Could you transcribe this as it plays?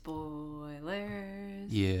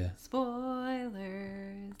Yeah.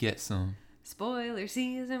 Spoilers. Get some. Spoiler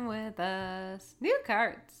season with us. New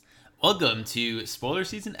cards. Welcome to Spoiler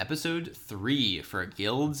Season Episode 3 for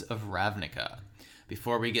Guilds of Ravnica.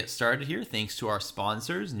 Before we get started here, thanks to our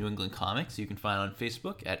sponsors, New England Comics, you can find on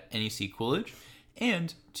Facebook at NEC Coolidge,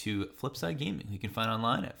 and to Flipside Gaming, you can find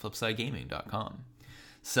online at flipsidegaming.com.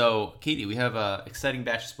 So, Katie, we have an exciting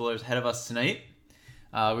batch of spoilers ahead of us tonight.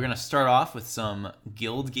 We're going to start off with some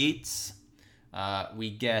guild gates. We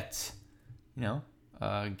get,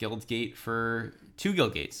 guild gate for 2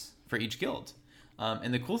 guild gates for each guild.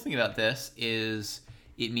 And the cool thing about this is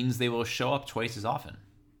it means they will show up twice as often.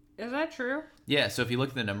 Is that true? Yeah, so if you look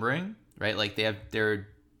at the numbering, right, like they have their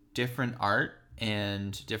different art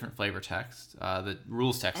and different flavor text. The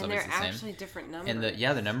rules text And obviously they're the same. actually different numbers. And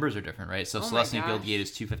the numbers are different, right? So Oh my Celestia gosh. Guild Gate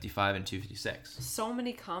is 255 and 256. So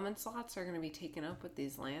many common slots are going to be taken up with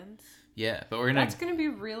these lands. Yeah, but we're gonna. That's going to be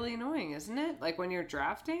really annoying, isn't it? Like when you're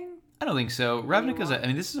drafting? I don't think so. Ravnica's.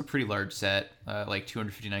 This is a pretty large set, like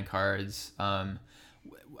 259 cards.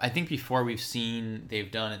 I think before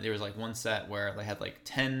they've done it. There was like one set where they had like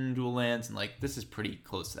 10 dual lands, and like this is pretty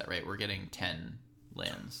close to that, right? We're getting 10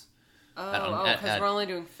 lands. Because we're only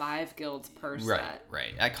doing 5 guilds per set.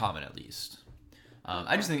 Right. At common, at least.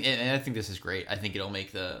 I just think, and I think this is great. I think it'll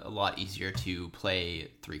make a lot easier to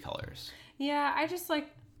play 3 colors. Yeah, I just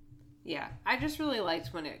really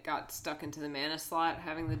liked when it got stuck into the mana slot,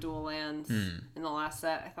 having the dual lands in the last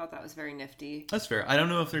set. I thought that was very nifty. That's fair. I don't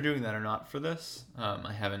know if they're doing that or not for this.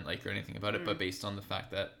 I haven't read anything about it, but based on the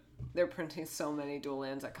fact that they're printing so many dual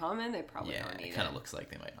lands at common, they probably don't need it. It kind of looks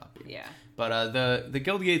like they might not be. Yeah. But the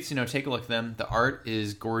guild gates, take a look at them. The art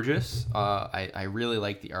is gorgeous. I really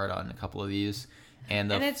like the art on a couple of these, and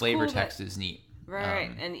the flavor text is neat.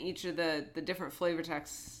 Right, and each of the different flavor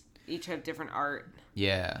texts each have different art.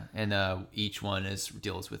 Yeah, and each one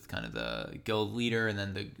deals with kind of the guild leader and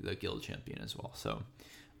then the guild champion as well. So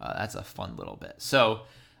that's a fun little bit. So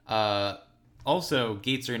also,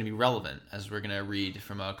 gates are going to be relevant, as we're going to read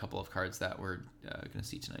from a couple of cards that we're going to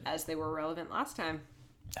see tonight. As they were relevant last time.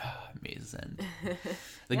 Maze's End.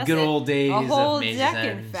 The good old days of Maze's End. A whole deck,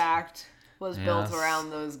 in fact, was built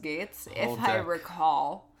around those gates, if I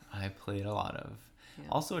recall. I played a lot of. Yeah.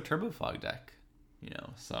 Also a Turbo Fog deck.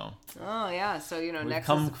 So. Oh, yeah. So, Nexus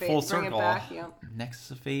come of Fate, full bring circle. it back. Yep.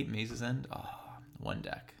 Nexus of Fate, Maze's End. Oh, one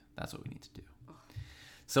deck. That's what we need to do.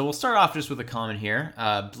 So we'll start off just with a common here.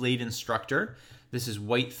 Blade Instructor. This is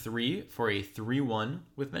white 3 for a 3/1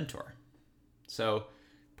 with Mentor. So,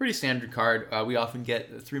 pretty standard card. We often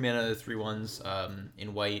get 3 mana 3/1s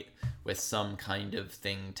in white with some kind of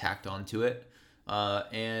thing tacked onto it.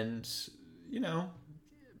 And,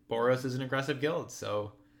 Boros is an aggressive guild,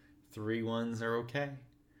 so 3/1s are okay.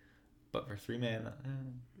 But for 3 mana,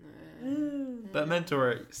 but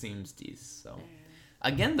Mentor seems decent. So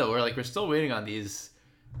again, though, we're still waiting on these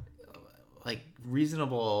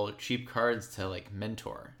reasonable cheap cards to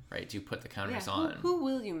mentor, right? To put the counters on. Who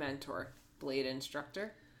will you mentor? Blade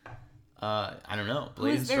Instructor? I don't know.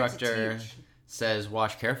 Blade Instructor says,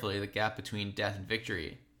 "Watch carefully. The gap between death and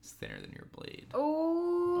victory is thinner than your blade."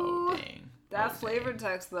 Oh, dang. That flavor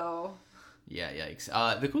text, though. Yeah, yikes.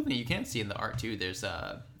 The cool thing you can see in the art too, there's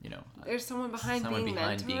there's someone behind being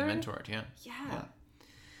mentored. Yeah.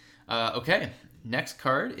 Okay. Next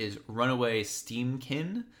card is Runaway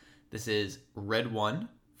Steamkin. This is red 1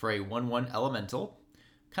 for a 1/1 elemental.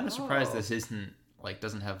 Kind of surprised this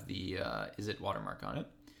doesn't have the is it watermark on it.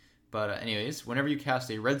 But anyways, whenever you cast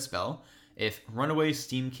a red spell, if Runaway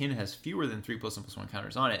Steamkin has fewer than 3 +1/+1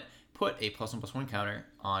 counters on it, put a +1/+1 counter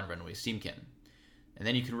on Runaway Steamkin. And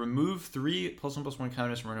then you can remove 3 +1/+1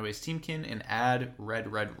 counters from Runaway Steamkin and add red.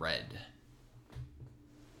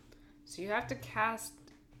 So you have to cast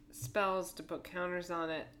spells to put counters on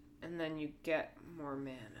it, and then you get more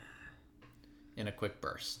mana. In a quick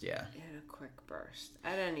burst, yeah. In a quick burst.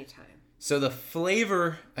 At any time. So the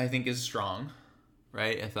flavor, I think, is strong,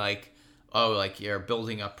 right? It's you're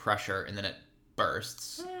building up pressure and then it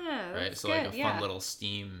bursts. Yeah, right? So good, a fun little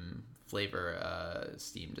steam flavor,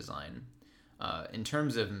 steam design. In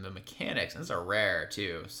terms of the mechanics, and it's a rare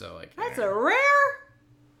too, so That's a rare?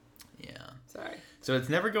 Yeah. Sorry. So it's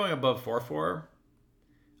never going above 4/4.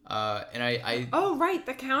 And I Oh, right.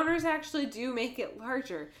 The counters actually do make it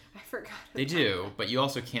larger. I forgot. They do, but you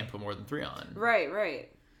also can't put more than 3 on. Right.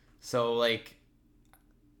 So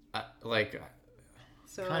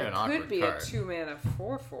so kind of an awkward could be card. a 2 mana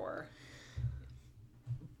 4/4.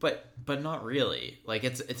 But not really.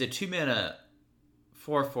 It's a 2 mana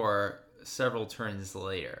 4/4 several turns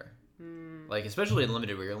later. Especially in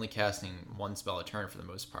limited where you're only casting 1 spell a turn for the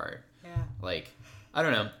most part. Yeah. I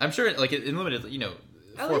don't know. I'm sure in limited,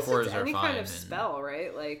 At four least fours it's are any fine. kind of spell,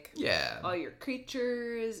 right? Like Yeah. all your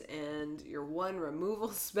creatures and your one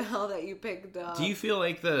removal spell that you picked up. Do you feel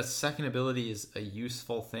like the second ability is a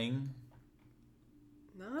useful thing?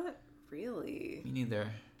 Not really. Me neither.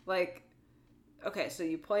 Like, okay, so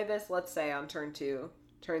you play this, let's say, on turn 2.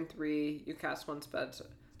 Turn 3, you cast one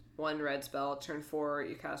red spell. Turn 4,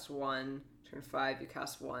 you cast 1. Turn 5, you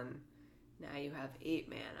cast 1. Now you have 8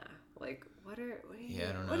 mana. Like, what are you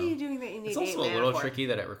I don't know. What are you doing that you need 8 mana It's for? also a little tricky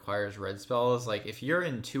that it requires red spells. Like, if you're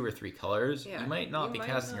in 2 or 3 colors, Yeah, you might not you be might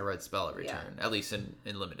casting not. a red spell every Yeah. turn. At least in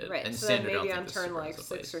limited. Right, And so then standard, I maybe don't on think this turn, super like, has a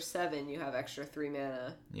 6 or place. 7, you have extra 3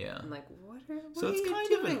 mana. Yeah. I'm like, what So are it's you kind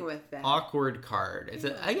doing of an with that? awkward card.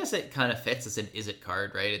 I guess it kind of fits as an is it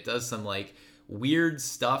card, right? It does some like weird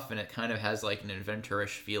stuff, and it kind of has like an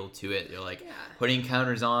adventure-ish feel to it. You're like putting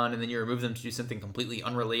counters on, and then you remove them to do something completely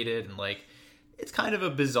unrelated, and like it's kind of a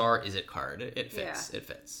bizarre is it card. It fits. Yeah. It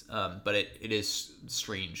fits. But it is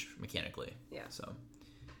strange mechanically. Yeah. So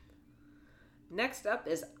Next up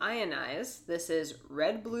is Ionize. This is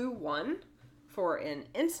red blue 1 for an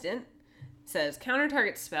instant. It says counter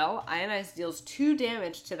target spell. Ionize deals 2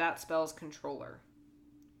 damage to that spell's controller.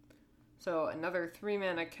 So another 3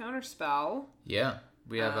 mana counter spell. yeah,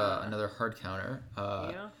 we have another hard counter.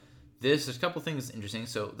 Yeah. There's a couple things interesting.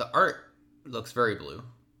 So the art looks very blue.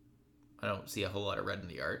 I don't see a whole lot of red in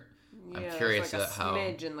the art. I'm curious there's like about how. a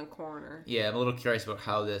smidge in the corner. Yeah, I'm a little curious about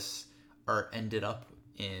how this art ended up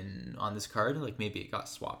on this card. Like maybe it got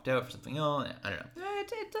swapped out for something else. I don't know.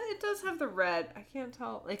 It does have the red. I can't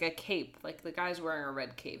tell. Like a cape. Like the guy's wearing a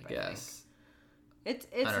red cape. I Yes. think.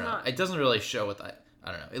 It's I don't not. know. It doesn't really show what that.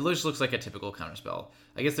 I don't know. It looks like a typical counterspell.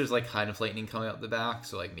 I guess there's like kind of lightning coming out the back,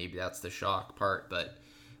 so like maybe that's the shock part. But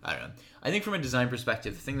I don't know. I think from a design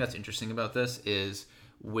perspective, the thing that's interesting about this is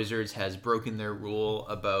Wizards has broken their rule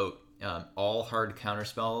about all hard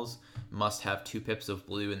counterspells must have 2 pips of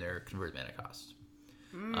blue in their convert mana cost.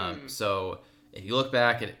 So if you look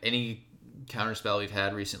back at any counterspell we've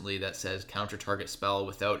had recently that says counter target spell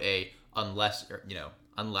without a unless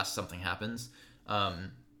something happens,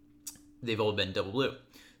 they've all been double blue.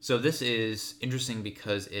 So this is interesting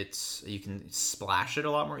because you can splash it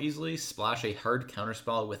a lot more easily. Splash a hard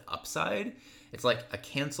counterspell with upside. It's like a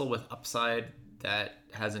cancel with upside that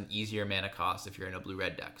has an easier mana cost if you're in a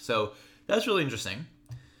blue-red deck. So that's really interesting.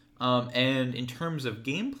 And in terms of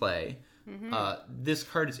gameplay, this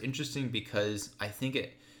card is interesting because I think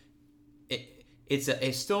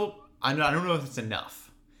it's still, I don't know if it's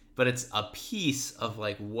enough, but it's a piece of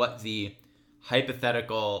like what the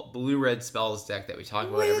hypothetical blue-red spells deck that we talk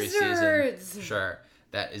about every season. Sure.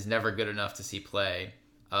 That is never good enough to see play.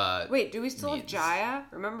 Wait, do we still have Jaya?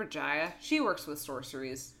 Remember Jaya? She works with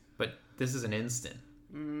sorceries. But this is an instant.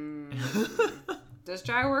 Does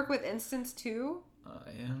Jaya work with instants too?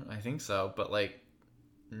 Yeah, I think so, but like,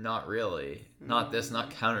 not really. Not this,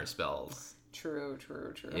 not counter spells. True.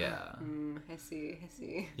 Yeah. I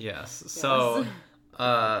see. Yes. So,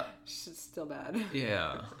 it's still bad.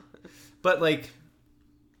 Yeah. But like,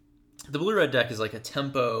 the blue-red deck is like a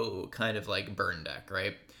tempo kind of like burn deck,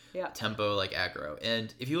 right? Yeah. Tempo like aggro.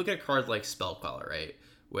 And if you look at a card like Spellqueller, right?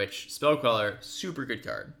 Which Spellqueller, super good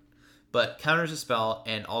card, but counters a spell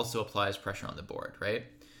and also applies pressure on the board, right?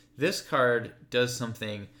 This card does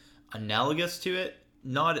something analogous to it.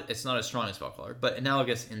 It's not as strong as Spellqueller, but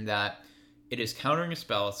analogous in that it is countering a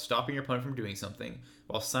spell, stopping your opponent from doing something,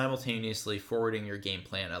 while simultaneously forwarding your game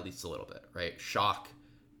plan at least a little bit, right? Shock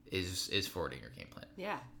is forwarding your game plan.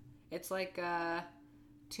 Yeah. It's like a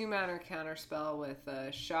 2-mana counter spell with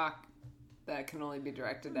a shock that can only be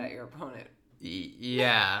directed at your opponent.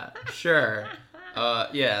 Yeah, sure.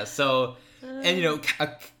 Yeah, so, and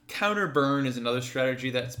a counter burn is another strategy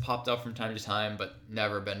that's popped up from time to time, but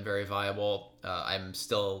never been very viable. I'm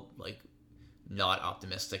still, like, not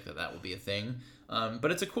optimistic that will be a thing.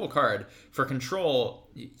 But it's a cool card. For control,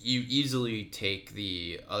 you easily take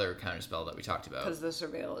the other counterspell that we talked about. Because the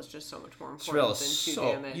Surveil is just so much more important than 2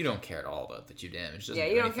 damage. You don't care at all about the 2 damage. Yeah,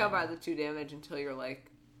 you don't care about the 2 damage until you're,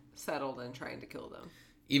 like, settled and trying to kill them.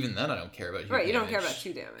 Even then, I don't care about 2 damage. Right, you don't care about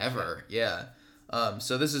 2 damage. Ever, yeah.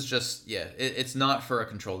 So this is just, it's not for a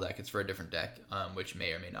control deck. It's for a different deck, which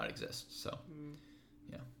may or may not exist. So,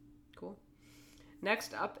 yeah. Cool.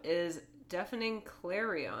 Next up is Deafening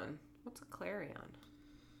Clarion. What's a Clarion?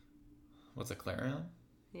 What's a Clarion?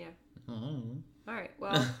 Yeah. Mm-hmm. All right.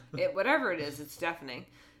 Well, whatever it is, it's deafening.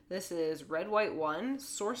 This is red, white, 1,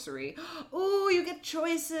 sorcery. Ooh, you get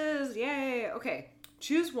choices. Yay. Okay.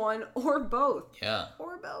 Choose one or both. Yeah.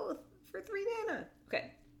 Or both for 3 mana.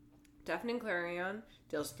 Okay. Deafening Clarion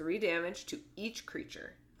deals 3 damage to each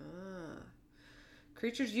creature.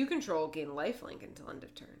 Creatures you control gain lifelink until end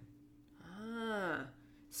of turn.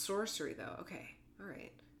 Sorcery, though. Okay. All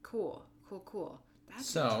right. Cool. That's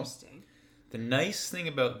So, interesting. The nice thing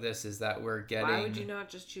about this is that we're getting... Why would you not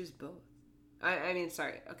just choose both? I mean,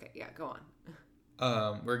 sorry. Okay, yeah, go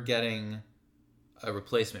on. We're getting a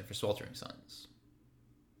replacement for Sweltering Suns.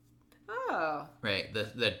 Oh. Right,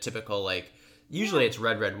 the typical, like... Usually it's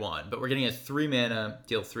red, 1, but we're getting a 3 mana,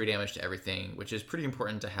 deal 3 damage to everything, which is pretty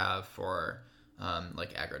important to have for,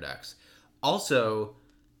 like, aggro decks. Also,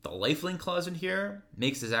 the lifelink clause in here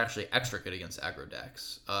makes this actually extra good against aggro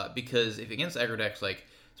decks. Because if against aggro decks, like,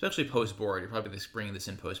 especially post-board, you're probably bringing this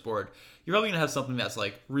in post-board, you're probably going to have something that's,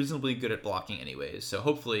 like, reasonably good at blocking anyways. So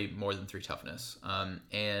hopefully more than 3 toughness.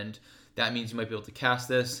 And that means you might be able to cast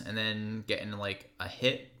this and then get in, like, a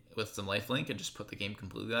hit with some lifelink and just put the game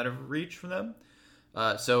completely out of reach for them.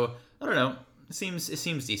 So I don't know. It seems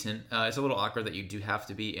decent. It's a little awkward that you do have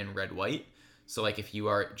to be in red-white. So like if you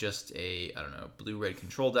are just a blue-red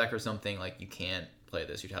control deck or something, like you can't play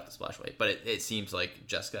this. You'd have to splash white. But it seems like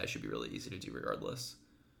Jeskai should be really easy to do regardless.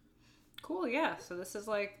 Cool. Yeah. So this is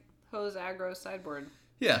like Poe's aggro sideboard.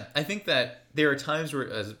 Yeah, I think that there are times where,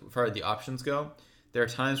 as far as the options go, there are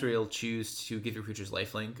times where you'll choose to give your creatures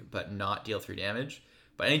lifelink but not deal 3 damage.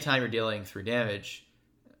 But anytime you're dealing 3 damage,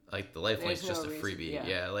 like the lifelink's just a freebie.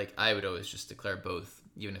 Yeah, like I would always just declare both,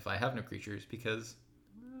 even if I have no creatures, because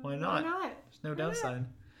why not? There's no downside.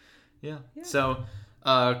 Yeah. So,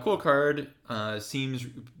 cool card. Seems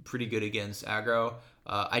pretty good against aggro.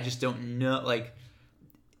 I just don't know, like,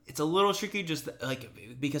 it's a little tricky just,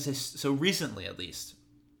 like, because so recently, at least,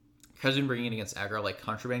 because I've been bringing it against aggro, like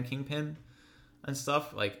Contraband Kingpin and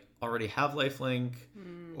stuff, like, already have lifelink,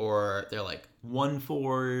 or they're like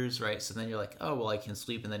 1/4s, right? So then you're like, oh well, I can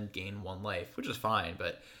sleep and then gain 1 life, which is fine,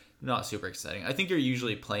 but not super exciting. I think you're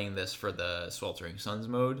usually playing this for the Sweltering Suns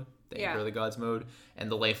mode, the Anger of the Gods mode, and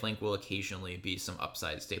the lifelink will occasionally be some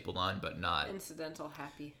upside stapled on, but not incidental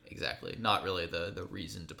happy. Exactly, not really the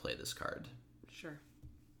reason to play this card. Sure.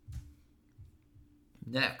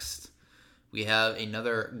 Next, we have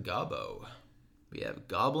another Gobbo. We have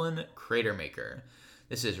Goblin Cratermaker.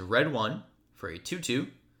 This is red 1 for a 2/2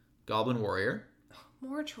 Goblin Warrior.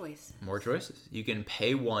 More choices. You can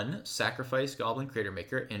pay 1, sacrifice Goblin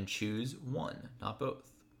Cratermaker, and choose 1. Not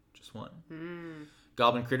both. Just 1.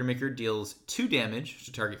 Goblin Cratermaker deals 2 damage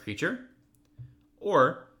to target creature,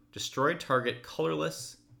 or destroy target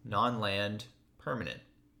colorless, non-land permanent.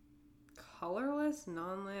 Colorless,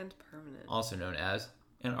 non-land permanent. Also known as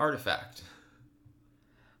an artifact.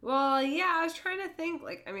 Well, yeah, I was trying to think,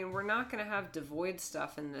 like, I mean, we're not going to have Devoid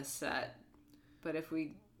stuff in this set, but if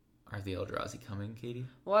we... Are the Eldrazi coming, Katie?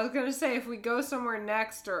 Well, I was going to say, if we go somewhere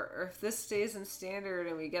next, or if this stays in Standard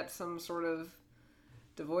and we get some sort of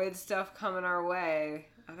Devoid stuff coming our way,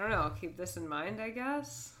 I don't know, keep this in mind, I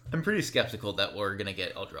guess? I'm pretty skeptical that we're going to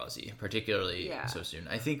get Eldrazi, particularly so soon.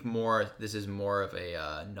 I think this is more of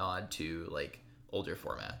a nod to, like, older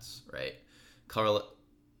formats, right?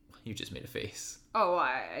 You just made a face. Oh,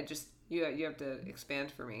 I just... You have to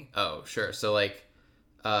expand for me. Oh, sure. So, like,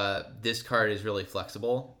 this card is really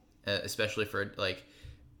flexible, especially for, like...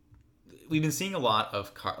 We've been seeing a lot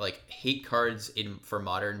of, hate cards for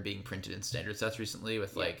Modern being printed in Standard sets recently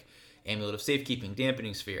with, like, Amulet of Safekeeping,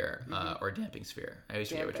 Dampening Sphere, or Damping Sphere. I always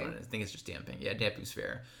forget which one it is. I think it's just Damping. Yeah, Damping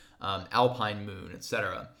Sphere. Alpine Moon,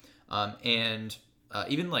 etc. And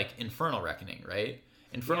even, like, Infernal Reckoning, right?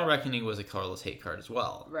 Infernal Reckoning was a colorless hate card as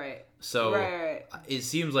well. Right. So it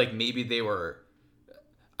seems like maybe they were...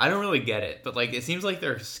 I don't really get it, but like it seems like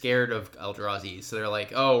they're scared of Eldrazi. So they're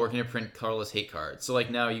like, oh, we're going to print colorless hate cards. So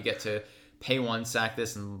like now you get to pay 1, sack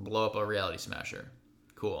this, and blow up a Reality Smasher.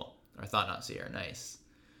 Cool. Or Thought-Knot Seer. Nice.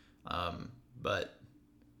 But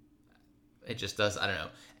it just does... I don't know.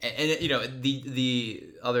 And you know, the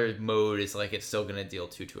other mode is like it's still going to deal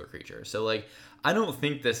 2 to a creature. So like I don't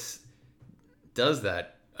think this... does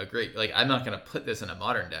that a great, like, I'm not going to put this in a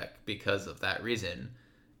Modern deck because of that reason.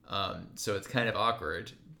 So it's kind of awkward,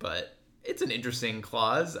 but it's an interesting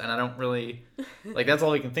clause, and I don't really, like, that's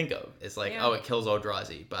all I can think of. It's like, oh, it kills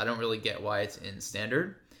Eldrazi, but I don't really get why it's in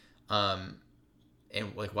Standard,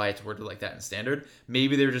 and, like, why it's worded like that in Standard.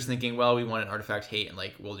 Maybe they were just thinking, well, we want an artifact hate, and,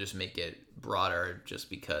 like, we'll just make it broader just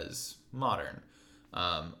because Modern.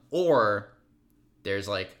 Or... there's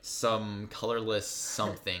like some colorless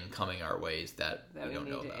something coming our ways that we don't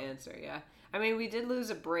know about. Answer, yeah. I mean, we did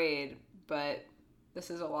lose a Braid, but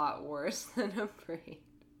this is a lot worse than a Braid.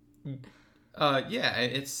 Yeah,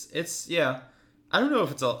 it's yeah. I don't know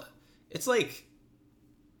if it's like,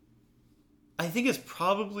 I think it's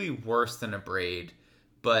probably worse than a Braid,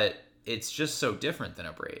 but it's just so different than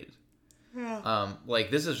a Braid. Yeah.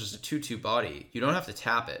 Like this is just a 2/2 body. You don't have to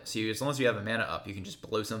tap it. So as long as you have a mana up, you can just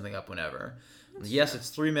blow something up whenever. Yes, it's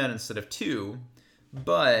 3 mana instead of 2,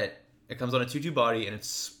 but it comes on a 2/2 body and it's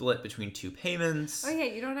split between 2 payments. Oh yeah,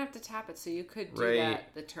 you don't have to tap it, so you could do Right.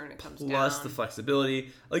 that the turn it comes down. Plus the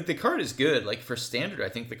flexibility. Like, the card is good. Like, for standard, I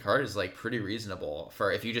think the card is, like, pretty reasonable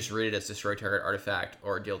for if you just read it as destroy target artifact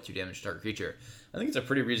or deal 2 damage to target creature. I think it's a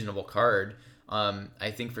pretty reasonable card.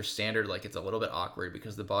 I think for standard, like, it's a little bit awkward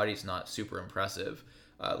because the body's not super impressive.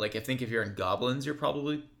 Like, I think if you're in Goblins, you're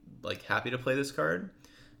probably, like, happy to play this card.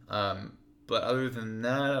 But other than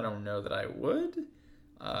that, I don't know that I would.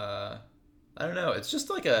 I don't know. It's just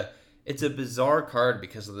like it's a bizarre card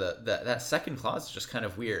because of that second clause is just kind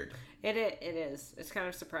of weird. It is. It's kind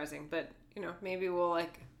of surprising, but you know, maybe we'll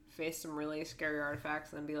like face some really scary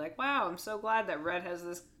artifacts and then be like, "Wow, I'm so glad that red has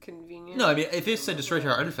this convenient." No, I mean, if it said destroy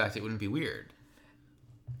target artifact, it wouldn't be weird.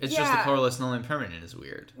 It's just the colorless null and permanent is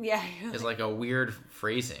weird. Yeah, It's like a weird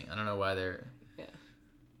phrasing. I don't know why they're. Yeah.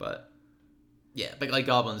 But. Yeah, but like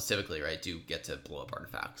goblins typically, right, do get to blow up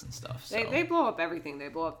artifacts and stuff. So. They blow up everything. They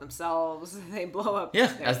blow up themselves. They blow up. Yeah,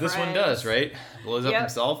 their as this one friends. does, right? Blows up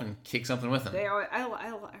himself and kicks something with him. They always,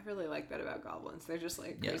 I really like that about goblins. They're just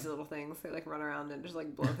like crazy little things. They like run around and just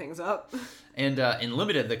like blow things up. And in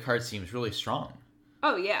limited, the card seems really strong.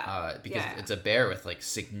 Oh yeah, because it's a bear with like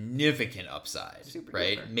significant upside, Super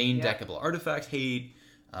right? duper. Main deckable artifact hate.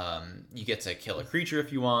 You get to kill a creature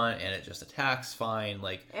if you want, and it just attacks fine.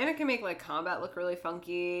 Like, and it can make like combat look really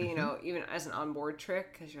funky. You know, even as an onboard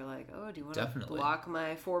trick, because you're like, oh, do you want to block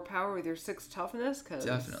my 4 power with your 6 toughness? Cause,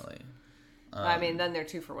 definitely. I mean, then they're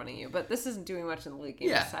 2 for 1-ing you, but this isn't doing much in the league game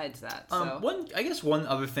besides that. So. One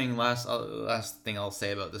other thing, last thing I'll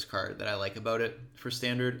say about this card that I like about it for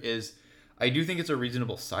standard is I do think it's a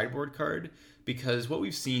reasonable sideboard card. Because what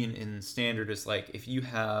we've seen in standard is like if you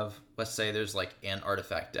have, let's say there's like an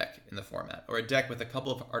artifact deck in the format, or a deck with a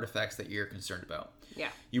couple of artifacts that you're concerned about. Yeah.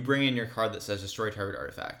 You bring in your card that says destroy target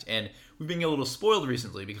artifact. And we've been a little spoiled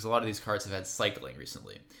recently because a lot of these cards have had cycling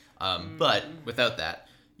recently. But without that,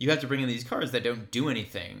 you have to bring in these cards that don't do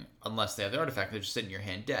anything unless they have the artifact. They're just sitting in your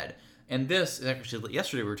hand dead. And this is actually,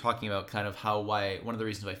 yesterday we were talking about kind of why one of the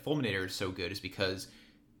reasons why Fulminator is so good is because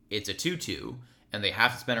it's a 2/2. And they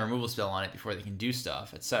have to spend a removal spell on it before they can do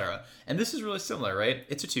stuff, etc. And this is really similar, right?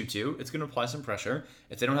 It's a 2/2. It's going to apply some pressure.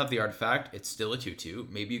 If they don't have the artifact, it's still a 2/2.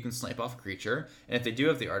 Maybe you can snipe off a creature. And if they do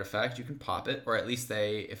have the artifact, you can pop it. Or at least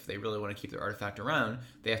if they really want to keep their artifact around,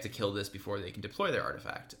 they have to kill this before they can deploy their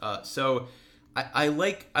artifact. So I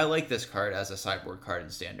like this card as a sideboard card in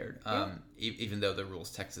standard, even though the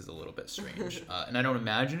rules text is a little bit strange. And I don't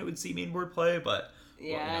imagine it would see mainboard play, but...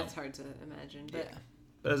 Yeah, well, you know, it's hard to imagine, but... Yeah.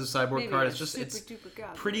 But as a sideboard card, it's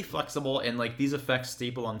pretty flexible, and like these effects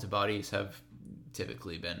staple onto bodies have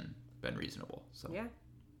typically been reasonable. So yeah,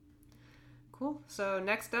 cool. So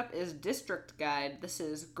next up is District Guide. This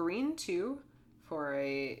is green 2 for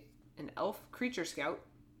an elf creature scout.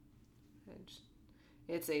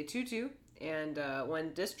 It's a 2/2, and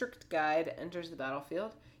when District Guide enters the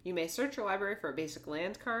battlefield, you may search your library for a basic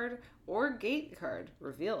land card or gate card.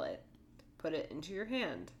 Reveal it, put it into your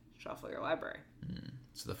hand, shuffle your library.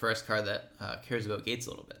 So the first card that cares about gates a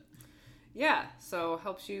little bit. Yeah, so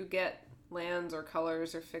helps you get lands or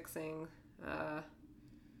colors or fixing,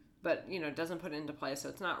 but you know doesn't put it into play, so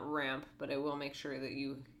it's not ramp, but it will make sure that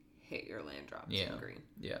you hit your land drops in green.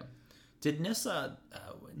 Yeah. Did Nissa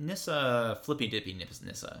Flippy Dippy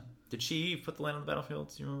Nissa? Did she put the land on the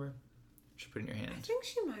battlefield? Do you remember? She put it in your hand. I think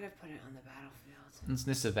she might have put it on the battlefield. It's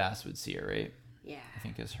Nissa Vastwoodseer, right? Yeah. I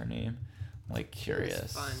think is her name. Like, curious. It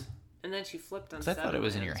was fun. And then she flipped on. I thought it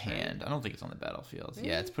was in your hand. I don't think it's on the battlefield. Really?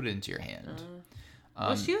 Yeah, it's put it into your hand.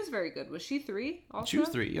 Well, she was very good. Was she 3 also? She was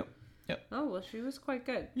 3, yep. Oh, well, she was quite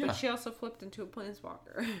good. Yeah. But she also flipped into a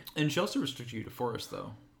planeswalker. And she also restricted you to forest,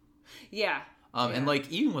 though. Yeah. And like,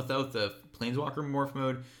 even without the planeswalker morph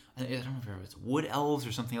mode, I don't know if it was Wood Elves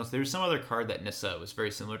or something else. There was some other card that Nissa was very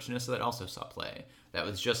similar to Nissa that also saw play. That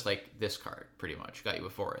was just like this card, pretty much. Got you a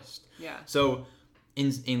forest. Yeah. So,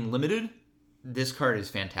 in limited... This card is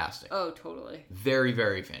fantastic. Oh, totally. Very,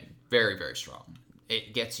 very, very, very strong.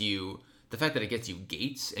 It gets you... The fact that it gets you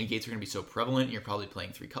gates, and gates are going to be so prevalent, you're probably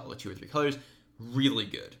playing 2 or 3 colors, really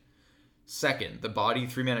good. Second, the body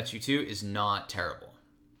 3 mana 2/2 is not terrible.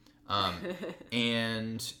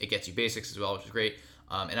 And it gets you basics as well, which is great.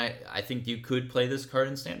 And I think you could play this card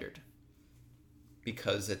in standard.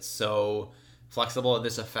 Because it's so flexible, and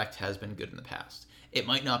this effect has been good in the past. It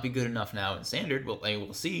might not be good enough now in standard,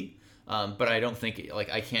 we'll see. But I don't think,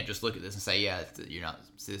 like, I can't just look at this and say, yeah,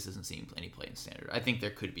 this isn't seeing any play in standard. I think there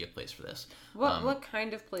could be a place for this. What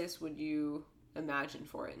kind of place would you imagine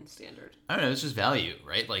for it in standard? I don't know, it's just value,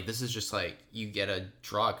 right? Like, this is just like, you get a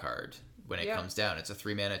draw card when it Yeah. comes down. It's a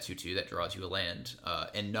 3-mana 2/2 that draws you a land,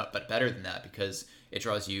 but better than that because it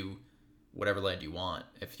draws you whatever land you want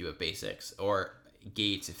if you have basics, or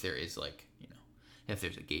gates if there is if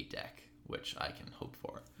there's a gate deck, which I can hope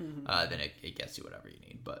for. Then it gets you whatever you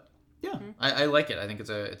need. But yeah, I like it. I think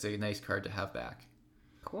it's a nice card to have back.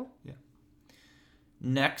 Cool. Yeah.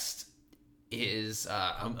 Next is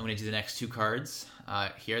I'm going to do the next 2 cards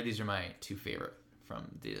here. These are my 2 favorite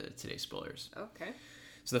from today's spoilers. Okay.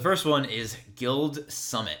 So the first one is Guild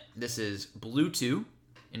Summit. This is blue 2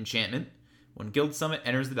 enchantment. When Guild Summit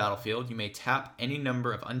enters the battlefield, you may tap any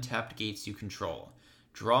number of untapped gates you control.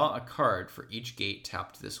 Draw a card for each gate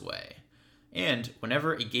tapped this way. And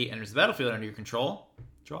whenever a gate enters the battlefield under your control,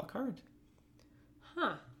 draw a card.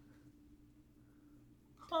 Huh.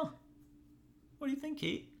 What do you think,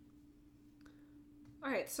 Kate?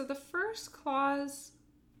 All right, so the first clause,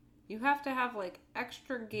 you have to have like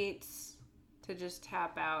extra gates to just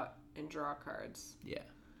tap out and draw cards. Yeah.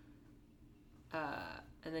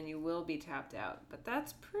 And then you will be tapped out. But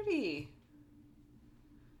that's pretty...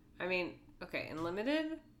 I mean, okay, in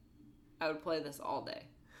Limited, I would play this all day.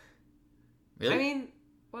 Really? I think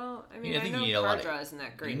I you know need a lot card of, draw isn't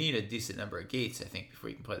that great. You need a decent number of gates, I think, before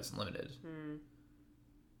you can play this in Limited.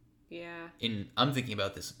 Yeah. I'm thinking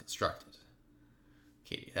about this in Constructed.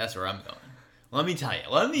 Katie, that's where I'm going. Let me tell you.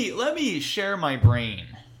 Let me share my brain.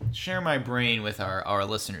 Share my brain with our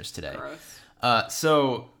listeners today. Gross.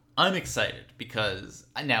 So I'm excited because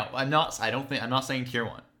now I'm not saying tier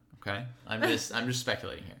 1. Okay, I'm just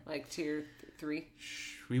speculating here. Like tier 3.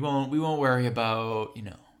 We won't worry about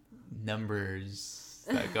numbers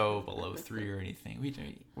that go below 3 or anything.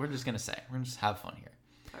 We're just gonna have fun here.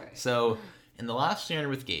 All right. So in the last standard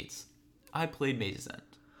with gates, I played Maze's End.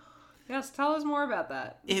 Yes, tell us more about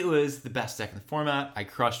that. It was the best deck in the format. I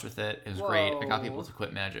crushed with it. It was great. I got Whoa. people to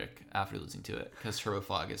quit Magic after losing to it because Turbo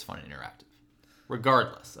Fog is fun and interactive.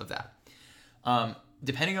 Regardless of that,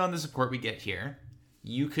 depending on the support we get here,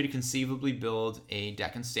 you could conceivably build a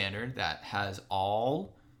deck in Standard that has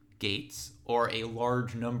all gates or a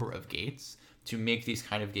large number of gates to make these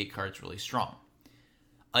kind of gate cards really strong.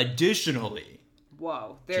 Additionally,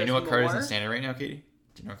 Whoa. do you know what card is in Standard right now, Katie?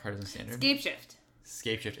 Do you know what card is in Standard? Scapeshift.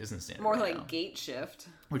 Scapeshift isn't Standard. More right like now. gate shift.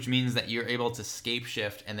 Which means that you're able to scape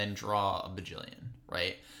shift and then draw a bajillion,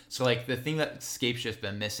 right? So like the thing that scape shift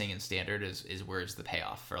been missing in Standard is where's the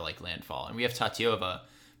payoff for like landfall, and we have Tatiova,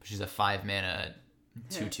 which is a 5-mana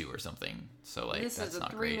 2/2 or something. So like This that's is a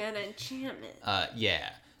not 3-mana great. enchantment.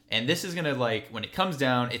 Yeah, and this is gonna when it comes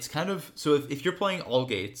down, it's kind of so if you're playing all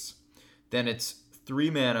gates, then it's 3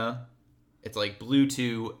 mana, it's like blue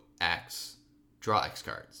 2 X, draw X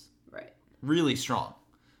cards. Right. Really strong.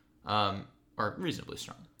 Or reasonably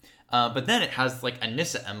strong. But then it has like a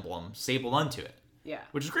Nissa emblem stapled onto it. Yeah.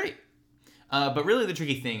 Which is great. But really the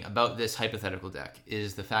tricky thing about this hypothetical deck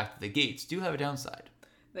is the fact that the gates do have a downside.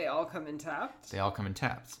 They all come in tapped. They all come in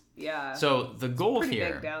tapped. Yeah. So the goal Pretty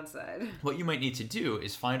here, big downside. what you might need to do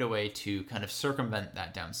is find a way to kind of circumvent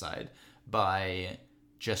that downside by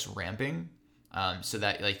just ramping. So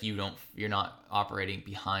that like you're not operating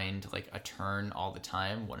behind like a turn all the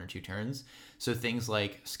time, 1 or 2 turns. So things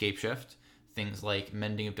like Scapeshift, things like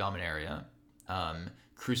Mending of Dominaria,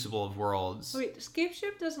 Crucible of Worlds. Wait,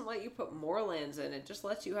 Scapeshift doesn't let you put more lands in. It just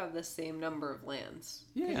lets you have the same number of lands.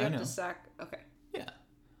 Yeah, you I have know. to sack. Okay.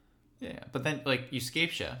 Yeah. But then like you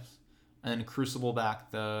Scapeshift and then Crucible back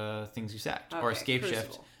the things you sacked, or Okay, Scapeshift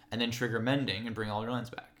Crucible. and then trigger Mending and bring all your lands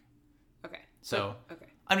back. Okay. So Okay.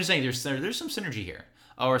 I'm just saying there's some synergy here.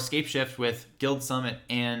 Or Scapeshift with Guild Summit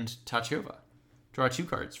and Tatiova. Draw 2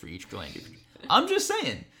 cards for each land. I'm just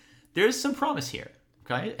saying there's some promise here.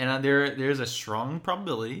 Okay, and there's a strong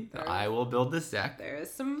probability that I will build this deck. There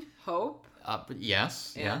is some hope But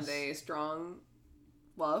yes, and a strong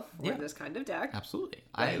love for this kind of deck. absolutely.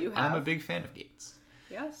 you I'm a have. big fan of gates.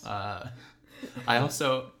 Yes. I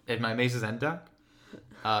also in my Maze's End deck,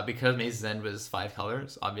 because Maze's End was 5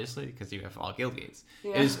 colors, obviously because you have all guild gates.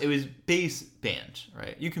 Yeah. It was base banned,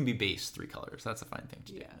 right? You can be base 3 colors. That's a fine thing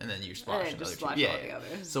to do, and then you splash And another just 2. splash all the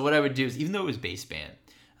others. So what I would do is, even though it was base banned,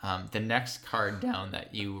 the next card down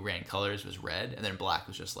that you ran colors was red, and then black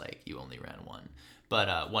was just like you only ran 1,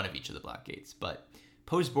 but 1 of each of the black gates. But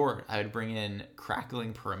post board, I would bring in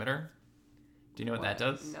Crackling Perimeter. Do you know what that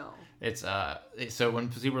does? No. It's so when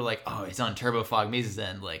people were like, oh, it's on Turbo Fog Maze's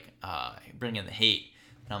End, like bring in the hate,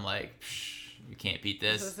 and I'm like, you can't beat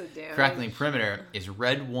this. This is a damage. Crackling Perimeter is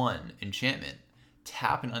red 1 enchantment,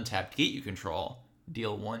 tap an untapped gate you control,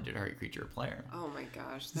 deal 1 to target creature or player. Oh my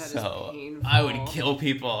gosh, that is So painful. I would kill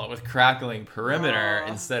people with Crackling Perimeter Aw.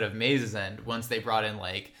 instead of Maze's End once they brought in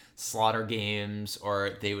like Slaughter Games,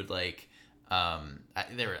 or they would like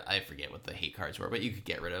I forget what the hate cards were, but you could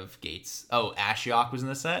get rid of gates. Oh, Ashiok was in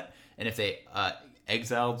the set, and if they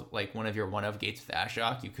exiled like one of your one of gates with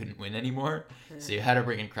Ashiok, you couldn't win anymore. So you had to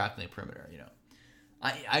bring in Crackling Perimeter. You know,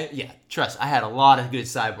 I had a lot of good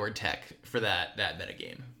sideboard tech for that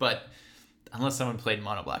metagame, but unless someone played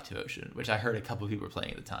Mono Black Devotion, which I heard a couple of people were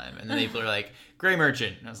playing at the time, and then people are like Gray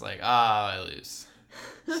Merchant, and I was like, I lose.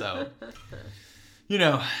 So, you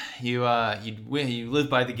know, you live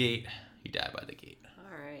by the gate, you die by the gate.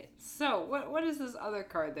 All right. So, what is this other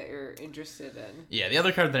card that you're interested in? Yeah, the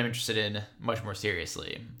other card that I'm interested in, much more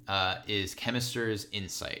seriously, is Chemist's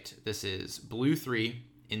Insight. This is blue 3,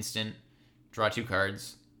 instant, draw 2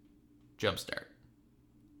 cards, jumpstart.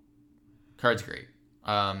 Card's great.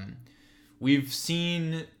 We've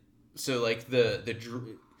seen, so like the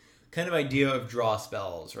kind of idea of draw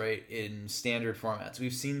spells, right, in standard formats.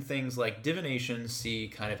 We've seen things like Divination see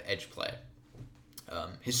kind of edge play,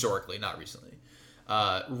 historically, not recently.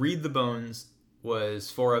 Read the Bones was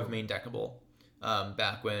 4 of main deckable,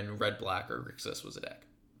 back when Red-Black or Grixis was a deck.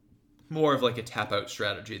 More of like a tap-out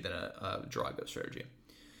strategy than a draw-go strategy.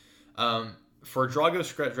 For draw-go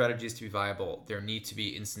strategies to be viable, there need to be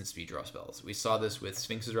instant speed draw spells. We saw this with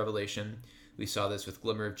Sphinx's Revelation. We saw this with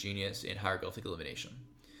Glimmer of Genius in Hieroglyphic Elimination.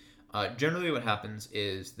 Generally what happens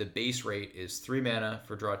is the base rate is 3 mana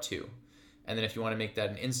for draw 2. And then if you want to make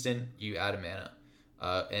that an instant, you add a mana.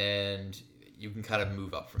 And you can kind of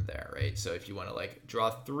move up from there, right? So if you want to like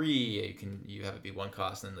draw 3, you have it be 1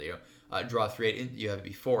 cost, and then draw 3 you have it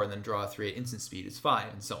be 4, and then draw 3 at instant speed is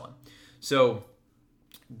 5, and so on. So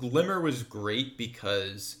Glimmer was great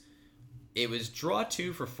because it was draw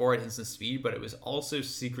 2 for 4 at instant speed, but it was also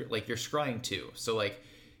secret, like you're scrying 2. So like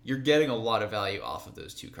you're getting a lot of value off of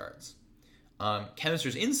those 2 cards.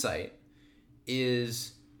 Chemist's Insight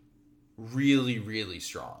is really, really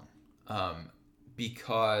strong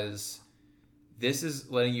because this is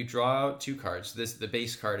letting you draw out 2 cards. The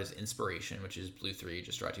base card is Inspiration, which is blue 3,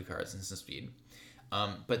 just draw 2 cards, instant speed.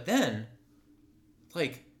 But then,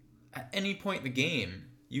 like, at any point in the game,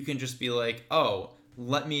 you can just be like, oh,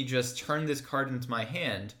 let me just turn this card into my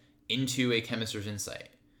hand into a Chemist's Insight,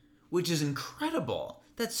 which is incredible.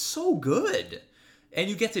 That's so good. And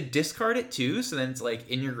you get to discard it too, so then it's like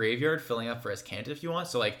in your graveyard filling up for Azcanta if you want.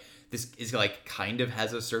 So like this is like kind of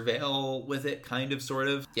has a surveil with it, kind of, sort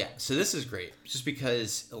of. Yeah, so this is great just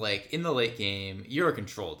because like in the late game, you're a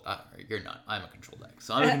controlled, you're not, I'm a controlled deck.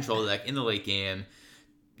 So I'm a controlled deck in the late game.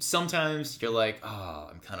 Sometimes you're like, oh,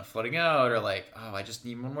 I'm kind of flooding out, or like, oh, I just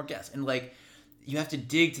need one more guess. And like, you have to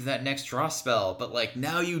dig to that next draw spell, but like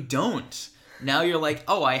now you don't. Now you're like,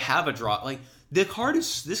 oh, I have a draw. Like this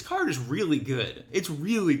card is really good. It's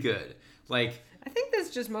really good. Like, I think this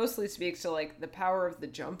just mostly speaks to like the power of the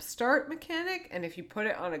jump start mechanic, and if you put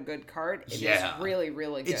it on a good card, it is really,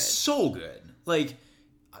 really good. It's so good. Like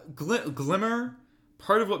Glimmer,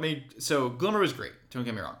 part of what made Glimmer was great. Don't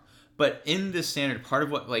get me wrong. But in this standard, part of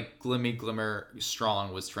what like made Glimmer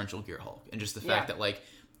strong was Torrential Gearhulk, and just the fact that like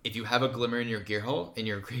if you have a Glimmer in your Gearhulk in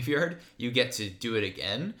your graveyard, you get to do it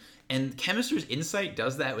again. And Chemist's Insight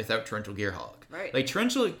does that without Torrential Gearhulk. Right. Like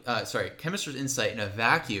Chemist's Insight in a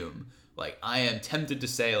vacuum, like I am tempted to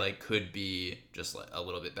say like could be just like a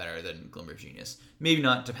little bit better than Glimmer of Genius. Maybe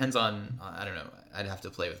not. Depends on I don't know. I'd have to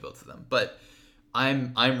play with both of them, but.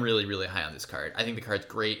 I'm really, really high on this card. I think the card's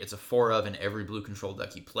great. It's a 4 of in every blue control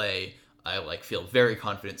deck you play. I like feel very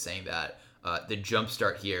confident saying that. The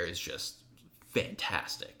jumpstart here is just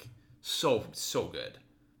fantastic. So good.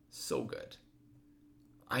 So good.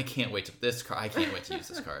 I can't wait to use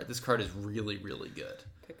this card. This card is really, really good.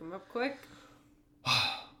 Pick them up quick.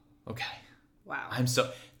 Okay. Wow. I'm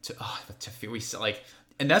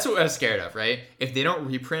and that's what I was scared of, right? If they don't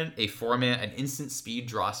reprint a 4-mana, an instant speed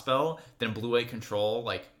draw spell, then blue-white control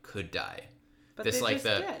like could die. But this like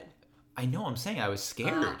did. I know. I'm saying I was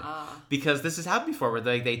scared because this has happened before where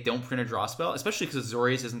they don't print a draw spell, especially because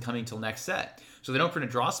Azorius isn't coming till next set. So they don't print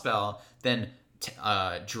a draw spell, then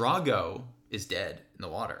Drago is dead in the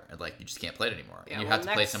water, and like you just can't play it anymore. Yeah, and you have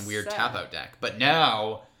to play some weird tap out deck. But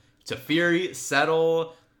now Teferi,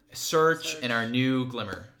 Settle, Search, and our new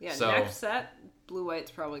Glimmer. Yeah. So, next set.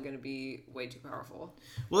 Blue-white's probably going to be way too powerful.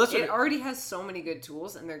 Well, it already has so many good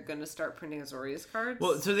tools, and they're going to start printing Azorius cards.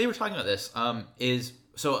 Well, so they were talking about this. I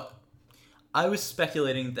was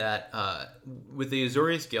speculating that with the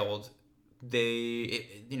Azorius Guild,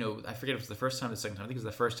 I forget if it was the first time or the second time. I think it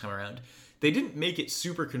was the first time around. They didn't make it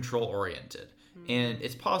super control-oriented. Mm-hmm. And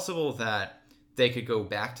it's possible that they could go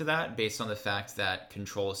back to that based on the fact that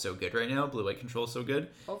control is so good right now. Blue-white control is so good.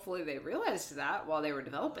 Hopefully they realized that while they were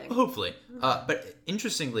developing. Hopefully. But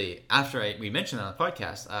interestingly, after we mentioned that on the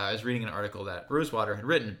podcast, I was reading an article that Rosewater had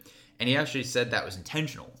written, and he actually said that was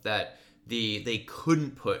intentional, that they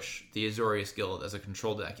couldn't push the Azorius Guild as a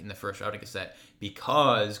control deck in the first Ravnica set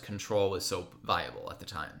because control was so viable at the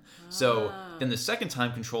time. So then the second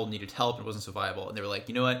time control needed help and wasn't so viable, and they were like,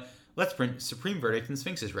 you know what, let's print Supreme Verdict and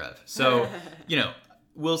Sphinx's Rev. So,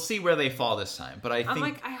 we'll see where they fall this time. But I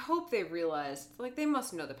think I hope they realized, they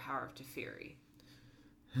must know the power of Teferi.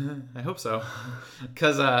 I hope so,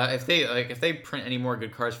 because if they print any more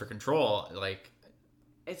good cards for control,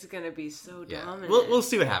 it's gonna be so dominant. We'll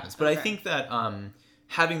see what happens. But okay. I think that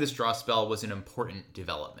having this draw spell was an important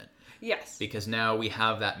development. Yes. Because now we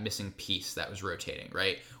have that missing piece that was rotating,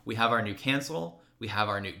 right? We have our new cancel, we have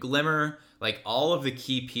our new glimmer, all of the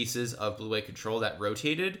key pieces of blue-white control that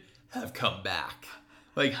rotated have come back.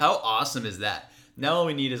 How awesome is that? Now all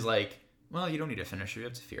we need is you don't need a finisher, you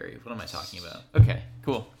have Teferi. What am I talking about? Okay,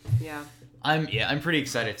 cool. Yeah. I'm pretty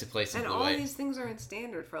excited to play some blue-white. And all these things are in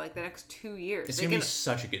standard for the next 2 years. It's going to be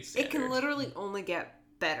such a good standard. It can literally only get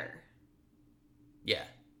better. Yeah.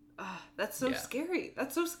 That's so scary.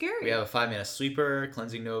 That's so scary. We have a 5-mana sweeper,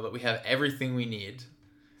 cleansing nova. We have everything we need.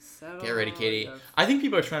 Get ready, Katie. I think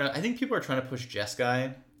people are trying to push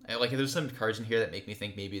Jeskai. There's some cards in here that make me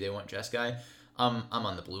think maybe they want Jeskai. I'm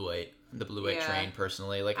on the blue-white train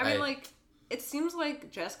personally. It seems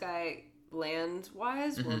like Jeskai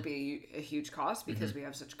land-wise won't be a huge cost because we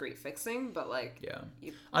have such great fixing, but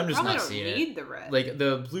I'm just not seeing it. You need the red.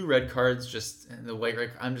 The blue-red cards, just the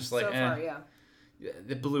white-red. I'm just so far, yeah.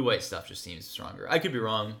 The blue-white stuff just seems stronger. I could be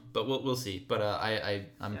wrong, but we'll see. But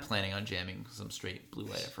I'm planning on jamming some straight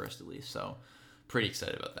blue-white at first, at least. So pretty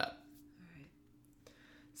excited about that. All right.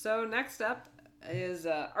 So next up is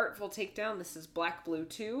Artful Takedown. This is Black-Blue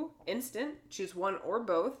 2. Instant. Choose one or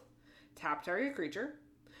both. Tap target creature.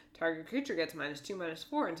 Target creature gets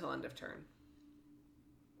 -2/-4 until end of turn.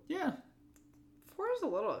 Yeah. 4 is a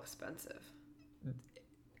little expensive.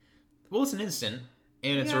 Well, it's an instant,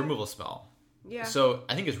 and it's a removal spell. Yeah. So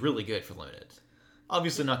I think it's really good for limited.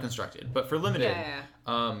 Obviously not constructed, but for limited,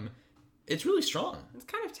 it's really strong. It's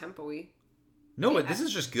kind of tempo-y. No, but this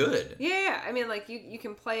is just good. Yeah. I mean, you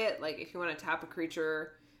can play it if you want to tap a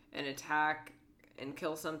creature and attack and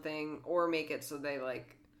kill something, or make it so they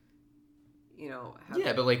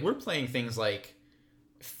but we're playing things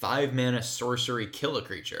 5-mana sorcery kill a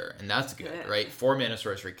creature, and that's good, right? 4-mana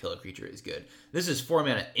sorcery kill a creature is good. This is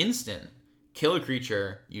 4-mana instant kill a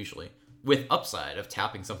creature, usually, with upside of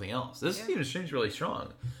tapping something else. This even seems really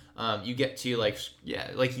strong. You get to like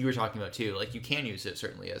you were talking about too, you can use it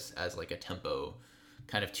certainly as a tempo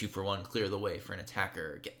kind of 2-for-1 clear the way for an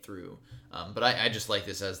attacker, get through. But I just like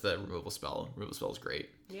this as the removal spell. Removal spell is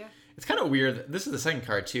great. Yeah. It's kind of weird. This is the second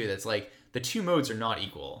card too that's the two modes are not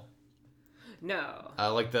equal. No.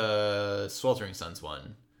 The Sweltering Suns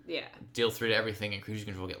one. Yeah. Deal 3 to everything and creature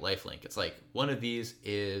control get lifelink. It's one of these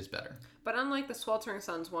is better. But unlike the Sweltering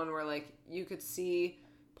Suns one where you could see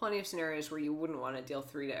plenty of scenarios where you wouldn't want to deal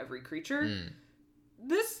 3 to every creature,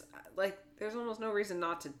 this there's almost no reason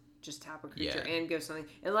not to just tap a creature and give something,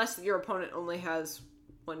 unless your opponent only has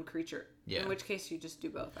one creature. Yeah. In which case you just do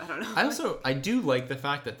both. I don't know. I do like the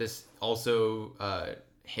fact that this also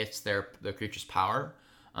hits the creature's power,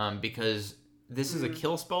 because this is a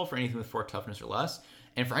kill spell for anything with 4 toughness or less.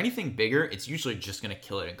 And for anything bigger, it's usually just going to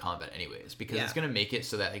kill it in combat anyways, because it's going to make it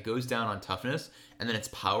so that it goes down on toughness, and then its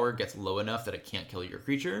power gets low enough that it can't kill your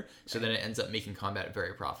creature, so then it ends up making combat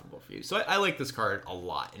very profitable for you. So I like this card a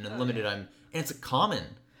lot. In Unlimited, and it's a common.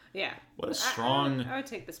 Yeah. What a strong... I would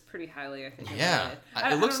take this pretty highly, I think. Yeah.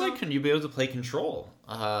 It looks like you'll be able to play Control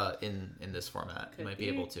in this format. You might be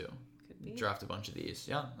able to. Draft a bunch of these.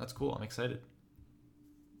 Yeah, that's cool. I'm excited.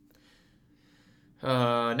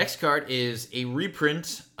 Next card is a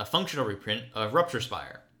functional reprint of Rupture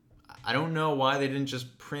Spire. I don't know why they didn't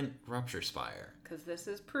just print Rupture Spire. Because this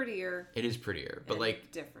is prettier. It is prettier, but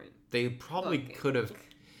different. They probably could have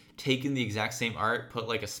taken the exact same art, put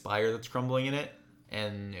a spire that's crumbling in it,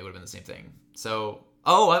 and it would have been the same thing. So,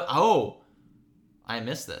 I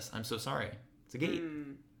missed this. I'm so sorry. It's a gate.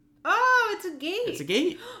 Oh, it's a gate. It's a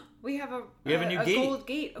gate. We have a new gate. Gold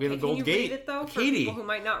gate. Okay, we have a gold can you gate. Read it though, for Katie, people who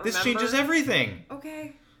might not remember? This changes everything.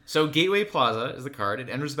 Okay. So Gateway Plaza is the card. It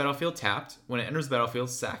enters the battlefield tapped. When it enters the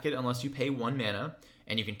battlefield, sack it unless you pay 1 mana,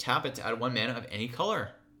 and you can tap it to add 1 mana of any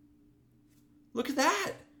color. Look at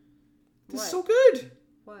that. This is so good.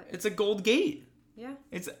 What? It's a gold gate. Yeah.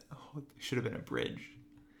 It should have been a bridge.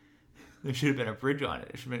 There should have been a bridge on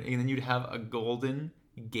it. And then you'd have a golden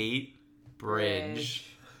gate bridge.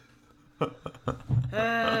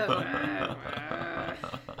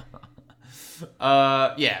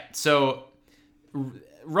 So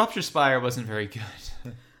Rupture Spire wasn't very good.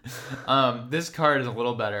 This card is a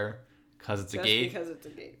little better because it's a Just gate. because it's a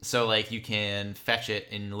gate. So like you can fetch it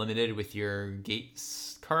in limited with your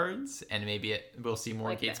gates cards, and maybe we'll see more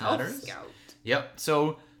Like gates the Elf matters. Scout. Yep.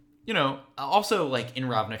 So, also like in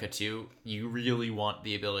Ravnica 2, you really want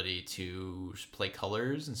the ability to play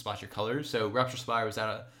colors and spot your colors. So Rupture Spire was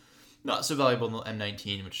not so valuable in the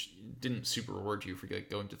M19, which didn't super reward you for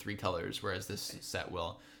going to 3 colors, whereas this set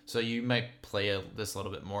will. So you might play this a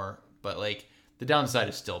little bit more, but like the downside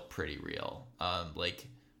is still pretty real. Like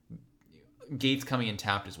gates coming in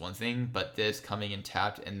tapped is one thing, but this coming in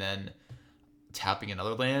tapped and then tapping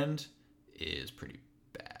another land is pretty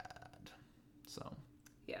bad. So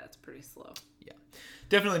Yeah, it's pretty slow. yeah,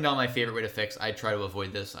 definitely not my favorite way to fix. I try to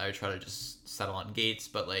avoid this. I would try to just settle on gates,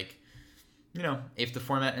 but like, if the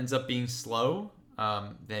format ends up being slow,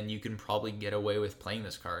 then you can probably get away with playing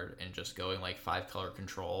this card and just going like 5 color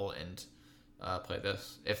control and play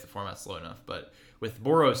this if the format's slow enough. But with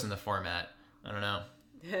Boros in the format, I don't know.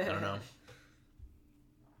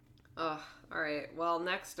 Oh, all right. Well,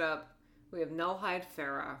 next up, we have Nullhide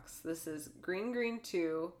Ferox. This is green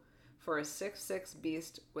 2 for a 6/6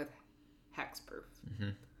 beast with hexproof. Mm-hmm.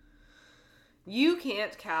 You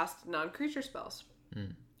can't cast non-creature spells.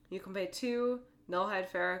 Mm. You can pay 2. Nullhide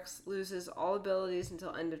Ferox loses all abilities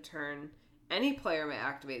until end of turn. Any player may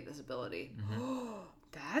activate this ability. Mm-hmm.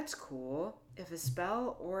 That's cool. If a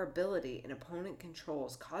spell or ability an opponent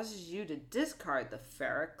controls causes you to discard the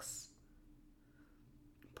Ferox,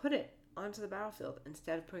 put it onto the battlefield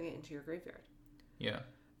instead of putting it into your graveyard. Yeah.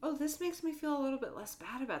 Oh, this makes me feel a little bit less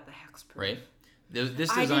bad about the hexproof. Right. This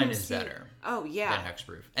design is better. Oh yeah. Than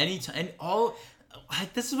hexproof. Anytime and all.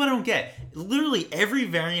 This is what I don't get. Literally every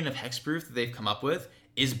variant of hexproof that they've come up with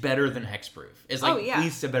is better than hexproof. It's like at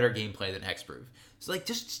least a better gameplay than hexproof. So like,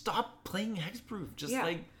 just stop playing hexproof. Just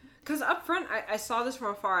like. Because up front, I saw this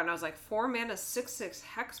from afar, and I was like, 4 mana, 6/6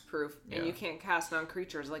 hexproof, and you can't cast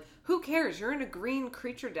non-creatures. Like, who cares? You're in a green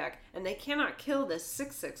creature deck, and they cannot kill this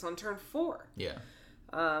 6/6 on turn 4. Yeah.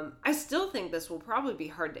 I still think this will probably be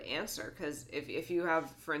hard to answer, because if you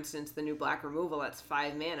have, for instance, the new black removal, that's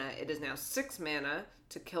 5 mana. It is now 6 mana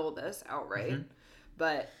to kill this outright. Mm-hmm.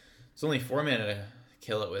 But it's only 4 mana to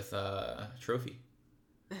kill it with Trophy.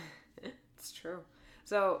 It's true.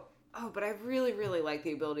 So... Oh, but I really, really like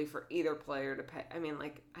the ability for either player to pay. I mean,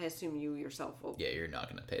 like, I assume you yourself will... Yeah, you're not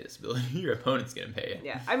going to pay this ability. Your opponent's going to pay it.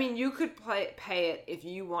 Yeah, I mean, you could pay it if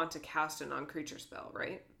you want to cast a non-creature spell,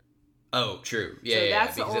 right? Oh, true. Yeah, so yeah,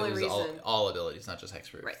 that's the only reason... All abilities, not just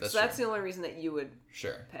hexproof. Right, that's the only reason that you would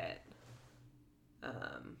pay it.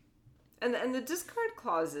 And the discard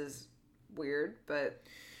clause is weird, but...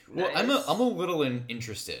 Well, nice. I'm a little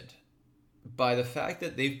interested by the fact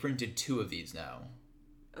that they've printed 2 of these now.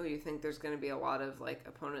 Oh, you think there's going to be a lot of like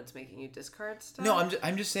opponents making you discard stuff? No,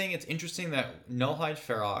 I'm just saying it's interesting that Nullhide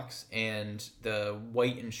Ferox and the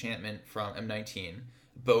white enchantment from M19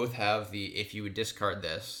 both have the if you would discard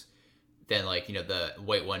this, then like the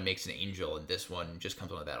white one makes an angel and this one just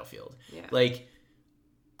comes on the battlefield. Yeah. Like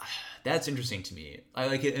that's interesting to me. I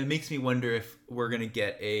like it. It makes me wonder if we're gonna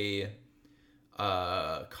get a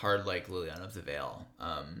card like Liliana of the Veil,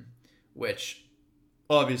 which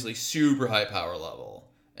obviously super high power level.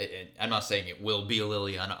 I'm not saying it will be a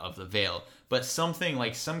Liliana of the Veil, but something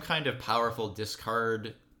like some kind of powerful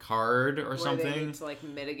discard card or something. They need to like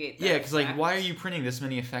mitigate that. Yeah, because like, why are you printing this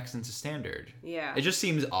many effects into standard? Yeah, it just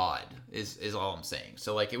seems odd. Is all I'm saying.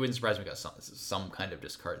 So like, it wouldn't surprise me if we got some kind of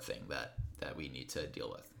discard thing that we need to deal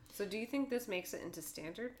with. So do you think this makes it into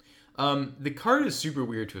standard? The card is super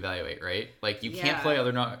weird to evaluate, right? Like you can't play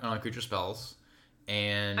other non-creature spells,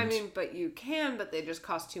 and I mean, but you can, but they just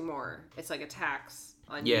cost 2 more. It's like a tax.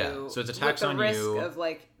 On you, so it's a tax on you. With the risk of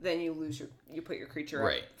like, then you put your creature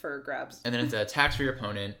up for grabs. And then it's a tax for your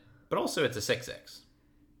opponent, but also it's a 6/6.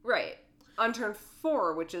 Right. On turn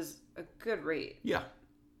 4, which is a good rate. Yeah.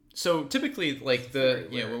 So typically, like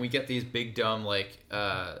when we get these big dumb like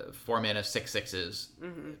 4 mana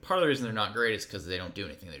 6/6s, part of the reason they're not great is because they don't do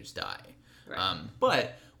anything; they just die. Right.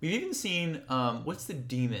 But we've even seen what's the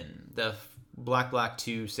demon, the black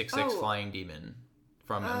 2/6/6 flying demon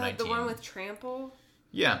from M19, the one with trample.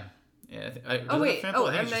 Yeah.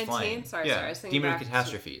 M19. Sorry. I was thinking Demon of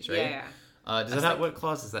Catastrophes, right? Yeah. Does that have what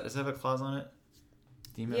clause is that? Does that have a clause on it?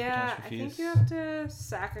 Demon of Catastrophes. I think you have to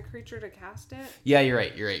sack a creature to cast it. Yeah, you're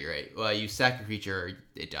right. Well, you sack a creature,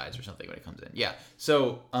 it dies or something when it comes in. Yeah.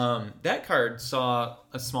 So that card saw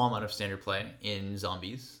a small amount of standard play in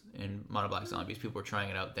zombies, in mono black zombies. People were trying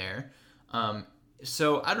it out there.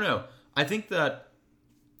 So I don't know. I think that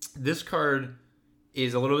this card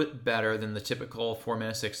is a little bit better than the typical 4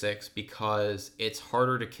 mana 6/6 because it's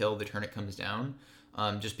harder to kill the turn it comes down,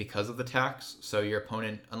 just because of the tax. So your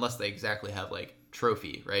opponent, unless they exactly have like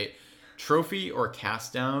Trophy, right? Trophy or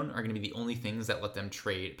Cast Down are going to be the only things that let them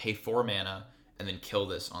pay 4 mana, and then kill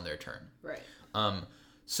this on their turn. Right.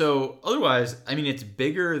 So otherwise, I mean, it's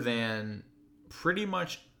bigger than pretty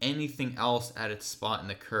much anything else at its spot in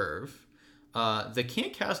the curve. The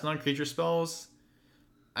can't cast non-creature spells.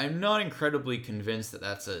 I'm not incredibly convinced that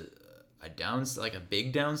that's a downside, like a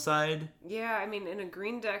big downside. Yeah, I mean, in a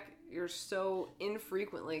green deck, you're so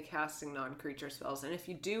infrequently casting non-creature spells, and if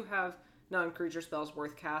you do have non-creature spells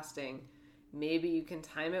worth casting, maybe you can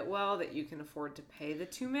time it well that you can afford to pay the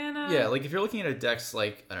 2 mana. Yeah, like if you're looking at a decks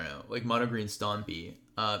like, I don't know, like Mono Green Stompy,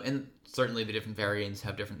 and certainly the different variants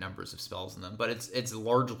have different numbers of spells in them, but it's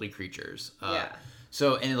largely creatures. Yeah.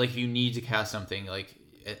 So, and like if you need to cast something, like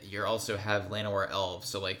you also have Llanowar Elves,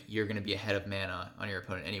 so like you're going to be ahead of mana on your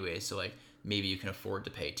opponent anyway, so like maybe you can afford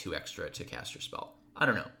to pay 2 extra to cast your spell. I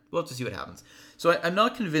don't know. We'll have to see what happens. So I'm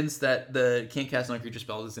not convinced that the can't cast non-creature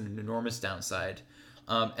spells is an enormous downside.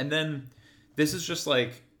 And then this is just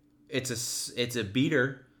like, it's a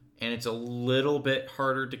beater, and it's a little bit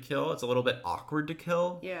harder to kill. It's a little bit awkward to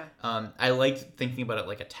kill. Yeah. I like thinking about it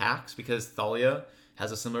like attacks, because Thalia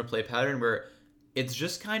has a similar play pattern where it's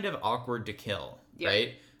just kind of awkward to kill,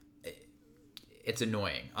 right? It's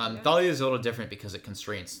annoying. Thalia is a little different because it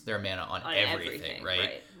constrains their mana on everything,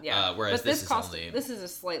 right? Yeah. Whereas but this is a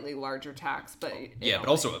slightly larger tax, but but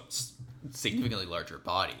also a significantly larger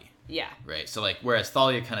body. Yeah. Right. So like, whereas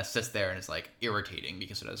Thalia kind of sits there and is like irritating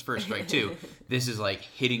because it has first strike too, this is like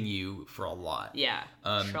hitting you for a lot. Yeah.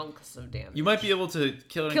 Chunks of damage. You might be able to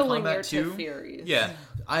kill it in combat too. Tefiris. Yeah.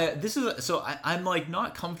 I'm like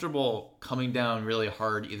not comfortable coming down really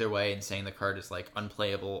hard either way and saying the card is like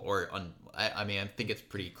unplayable or I mean, I think it's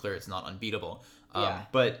pretty clear it's not unbeatable.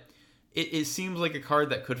 But it seems like a card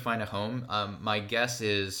that could find a home. My guess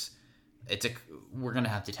is we're gonna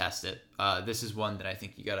have to test it. This is one that I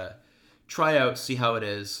think you gotta try out, see how it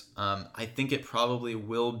is. I think it probably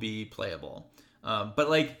will be playable. But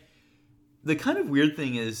like, the kind of weird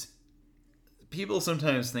thing is, people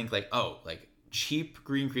sometimes think like, oh, like cheap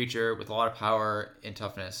green creature with a lot of power and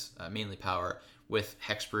toughness, mainly power, with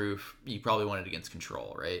hexproof, you probably want it against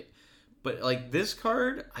control, right? But like, this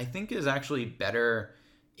card, I think is actually better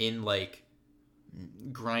in like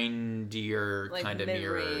grindier like kind of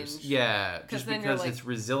mirrors. Yeah, just because like, it's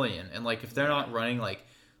resilient. And like, if they're not running like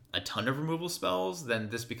a ton of removal spells, then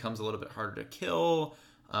this becomes a little bit harder to kill.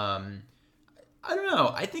 I don't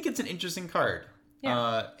know. I think it's an interesting card.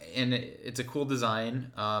 Yeah. And it's a cool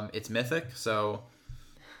design. It's mythic, so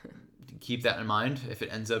keep that in mind. If it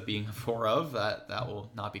ends up being a 4 of, that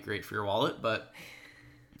will not be great for your wallet, but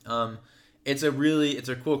it's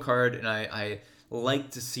a cool card, and I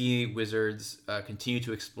like to see Wizards continue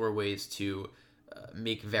to explore ways to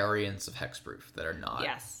make variants of hexproof that are not.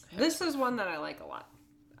 Yes, this is one that I like a lot.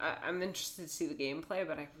 I'm interested to see the gameplay,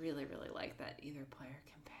 but I really, really like that either player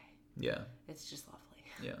can pay. Yeah, it's just lovely.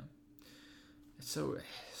 Yeah, it's so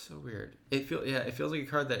weird. It feels like a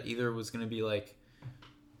card that either was going to be like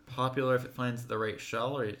popular if it finds the right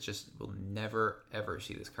shell, or it just will never ever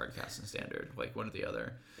see this card cast in standard, like one or the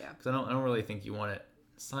other. Yeah, because I don't really think you want it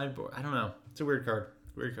sideboard. I don't know. It's a weird card.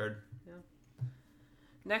 Yeah.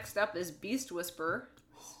 Next up is Beast Whisperer.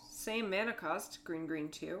 Same mana cost, green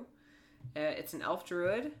 2. It's an elf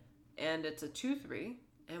druid, and it's a 2/3.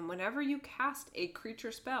 And whenever you cast a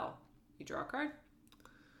creature spell, you draw a card.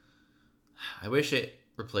 I wish it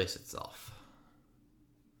replaced itself.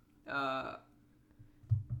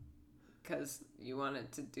 Because you want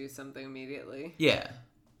it to do something immediately. Yeah.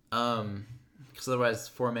 Because otherwise,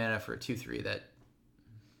 4 mana for a 2/3 that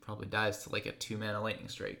probably dies to like a 2 mana lightning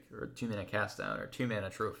strike or a 2 mana cast down or 2 mana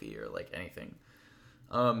trophy or like anything.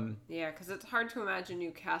 Yeah, because it's hard to imagine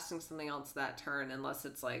you casting something else that turn unless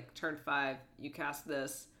it's like turn 5, you cast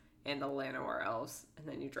this and the Llanowar Elves, and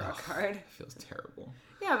then you draw a card. It feels terrible.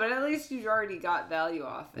 Yeah, but at least you've already got value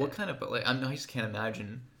off it. What kind of, but like, I just can't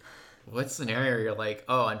imagine what scenario you're like,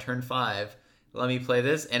 oh, on turn 5, let me play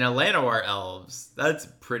this and a Llanowar Elves. That's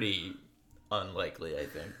pretty unlikely, I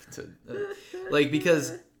think. Like,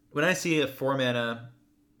 because when I see a 4 mana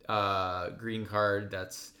green card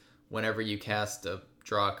that's whenever you cast a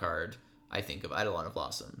draw card, I think of Eidolon of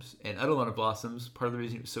Blossoms. And Eidolon of Blossoms, part of the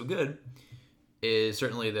reason it was so good is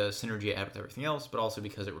certainly the synergy it had with everything else, but also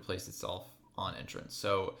because it replaced itself on entrance.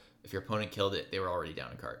 So if your opponent killed it, they were already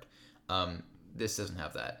down a card. This doesn't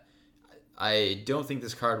have that. I don't think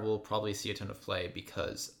this card will probably see a ton of play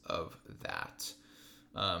because of that.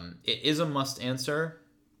 It is a must answer,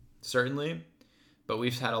 certainly, but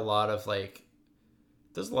we've had a lot of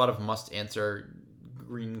there's a lot of must answer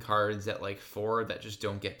green cards at 4 that just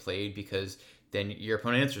don't get played because then your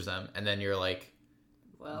opponent answers them and then you're like,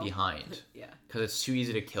 behind. Yeah. Because it's too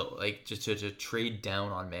easy to kill, like just to trade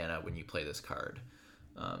down on mana when you play this card.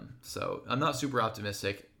 So I'm not super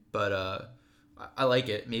optimistic, but I like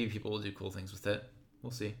it. Maybe people will do cool things with it.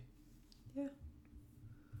 We'll see. Yeah.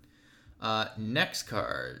 Next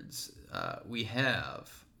cards, we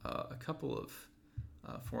have a couple of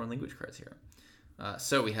foreign language cards here.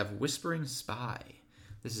 So we have Whispering Spy.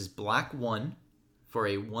 This is black 1 for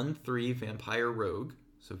a 1/3 vampire rogue.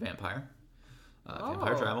 So vampire.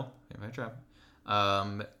 Vampire travel.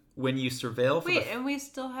 When you surveil for and we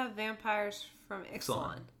still have vampires from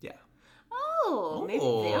Ixalan. Yeah. Oh,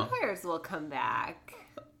 maybe vampires will come back.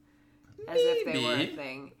 As if they were a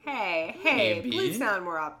thing. Hey, Maybe. Please sound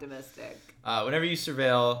more optimistic. When you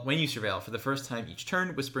surveil for the first time each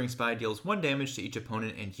turn, Whispering Spy deals 1 damage to each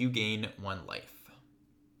opponent and you gain 1 life.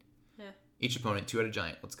 Yeah. Each opponent, 2 out of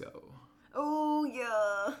giant. Let's go. Oh,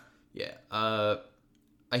 yeah. Yeah.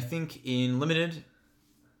 I think in Limited,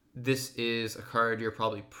 this is a card you're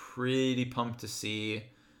probably pretty pumped to see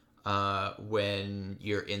when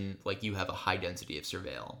you're in, like, you have a high density of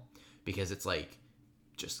surveil. Because it's, like,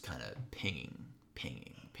 just kind of pinging.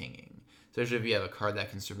 Especially if you have a card that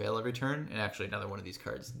can surveil every turn. And actually, another one of these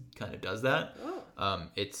cards kind of does that. Oh.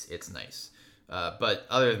 It's nice. But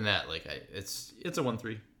other than that, like, it's a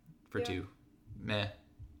 1/3 for 2. Meh.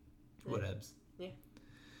 Whatevs. Yeah.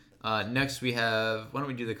 Next we have, why don't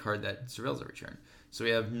we do the card that surveils every turn? So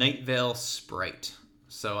we have Night Veil Sprite.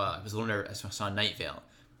 So I was a little nervous. I saw Night Veil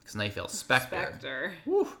because Night Veil Spectre.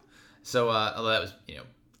 Woo. So although that was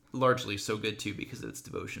largely so good too because of its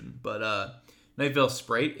devotion. But Night Veil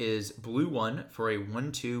Sprite is blue 1 for a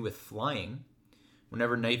 1/2 with flying.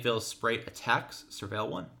 Whenever Night Veil Sprite attacks, surveil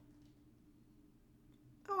 1.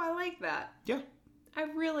 Oh, I like that. Yeah. I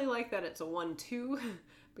really like that it's a 1/2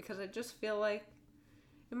 because I just feel like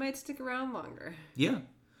it might stick around longer. Yeah.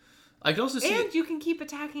 I can also see and you can keep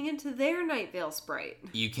attacking into their Night Veil Sprite.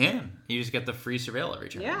 You can. You just get the free surveil every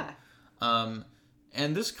turn. Yeah.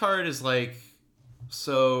 And this card is like,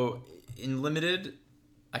 so in Limited,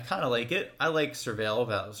 I kind of like it. I like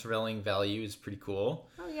surveilling value is pretty cool.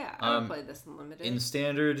 Oh yeah, I would play this in Limited. In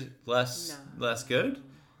Standard, less good.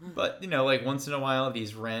 But, like, once in a while,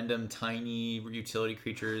 these random tiny utility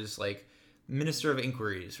creatures, like Minister of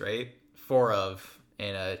Inquiries, right? 4 of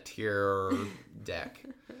in a tier deck.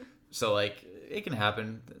 So, like, it can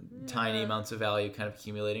happen. Tiny amounts of value kind of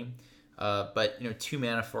accumulating. But, 2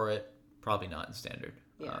 mana for it, probably not in Standard.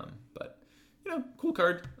 Yeah. But, cool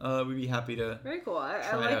card. We'd be happy to Very cool.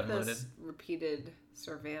 I like this repeated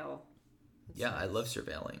surveil. I love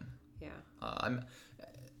surveilling. Yeah.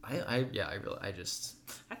 I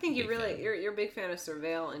think you're a big fan of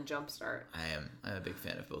surveil and jumpstart. I'm a big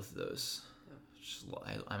fan of both of those.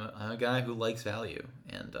 I'm a guy who likes value,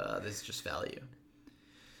 and this is just value.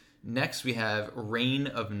 Next, we have Reign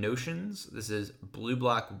of Notions. This is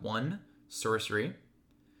blue-black 1, sorcery.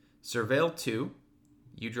 Surveil 2,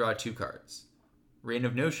 you draw 2 cards. Reign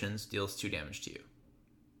of Notions deals 2 damage to you.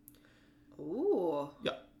 Ooh.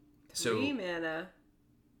 Yeah. 3 mana.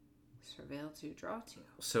 Surveil 2, draw 2.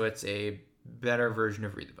 So it's a better version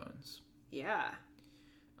of Read the Bones. Yeah.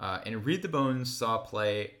 And Read the Bones saw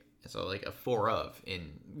play, so like a 4 of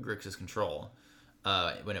in Grixis Control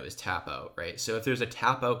when it was tap out, right? So if there's a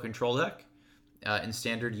tap out control deck in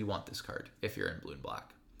Standard, you want this card if you're in blue and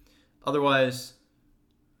black. Otherwise,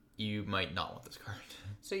 you might not want this card.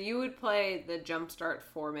 So you would play the Jumpstart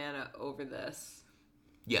 4 mana over this?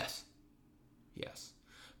 Yes.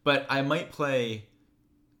 But I might play,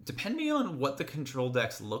 depending on what the control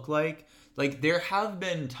decks look like there have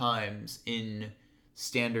been times in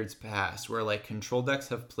Standards past where like control decks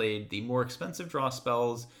have played the more expensive draw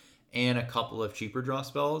spells and a couple of cheaper draw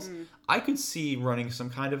spells. I could see running some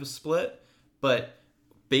kind of a split, but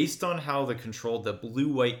based on how the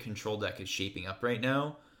blue-white control deck is shaping up right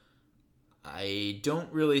now, I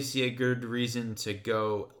don't really see a good reason to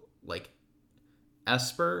go like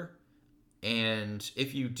Esper. And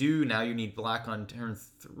if you do, now you need black on turn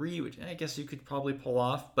 3, which I guess you could probably pull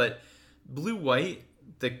off. But blue-white,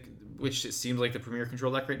 which it seems like the premier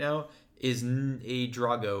control deck right now, is a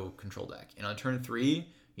Drago control deck. And on turn 3,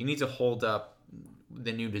 you need to hold up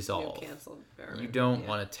the new Dissolve. New canceled. You don't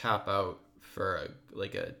want to tap out for a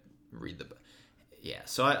read the... Yeah,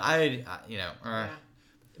 so I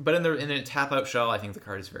But in a tap out shell, I think the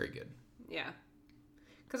card is very good. Yeah.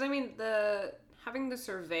 Because, I mean, having the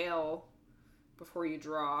surveil before you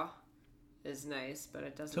draw is nice, but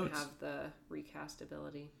it doesn't have the recast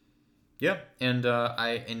ability. Yeah, and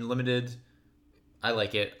in Limited, I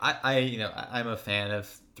like it. I'm a fan of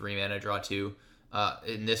 3 mana draw 2.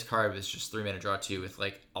 In this card, it's just 3 mana draw 2 with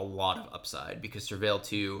like a lot of upside because Surveil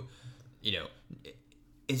 2,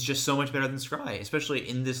 it's just so much better than Scry, especially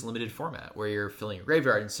in this limited format where you're filling your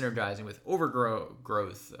graveyard and synergizing with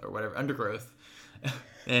overgrowth or whatever, undergrowth,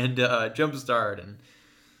 and jumpstart, and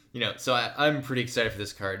So I'm pretty excited for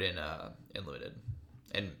this card in limited,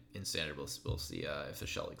 and in standard. We'll see if the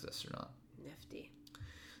shell exists or not. Nifty.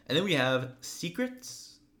 And then we have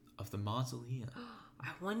Secrets of the Mausoleum. I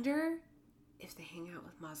wonder if they hang out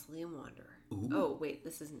with Mausoleum Wanderer. Ooh. Oh wait,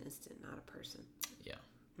 this is an instant, not a person. Yeah.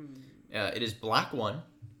 It is black 1,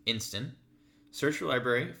 instant. Search your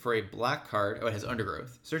library for a black card. Oh, it has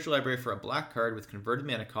undergrowth. Search your library for a black card with converted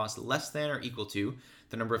mana cost less than or equal to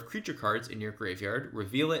the number of creature cards in your graveyard.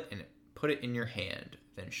 Reveal it and put it in your hand.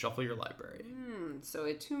 Then shuffle your library. So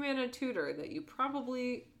a 2-mana tutor that you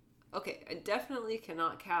probably... Okay, I definitely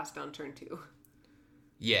cannot cast on turn 2.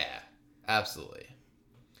 Yeah, absolutely.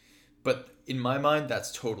 But in my mind,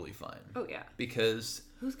 that's totally fine. Oh, yeah. Because...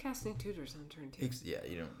 Who's casting tutors on turn 2? Yeah,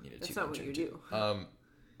 you don't need a tutor. That's not what you do.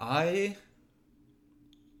 I...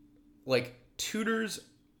 tutors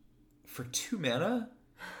for 2 mana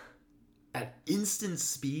at instant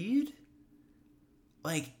speed,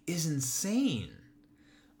 is insane.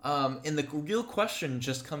 And the real question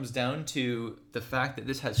just comes down to the fact that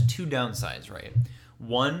this has 2 downsides, right?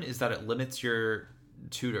 One is that it limits your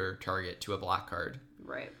tutor target to a black card.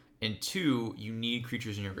 Right. And 2, you need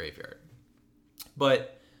creatures in your graveyard.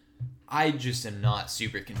 But I just am not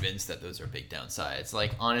super convinced that those are big downsides.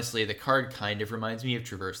 Honestly, the card kind of reminds me of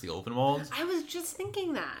Traverse the Ulvenwald. I was just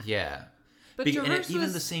thinking that. Yeah. But and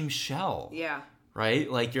even the same shell. Yeah. Right?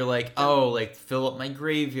 You're fill up my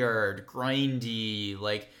graveyard, grindy,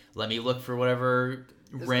 let me look for whatever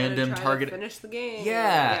random target. To finish the game.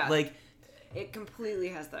 Yeah. It completely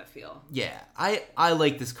has that feel. Yeah. I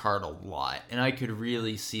like this card a lot, and I could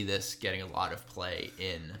really see this getting a lot of play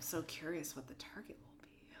in... I'm so curious what the target will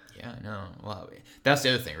be. Yeah, no. Well, that's the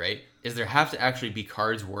other thing, right? Is there have to actually be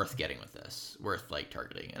cards worth getting with this, worth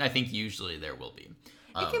targeting, and I think usually there will be.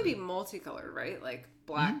 It can be multicolored, right?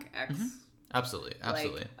 Black X. Mm-hmm. Absolutely.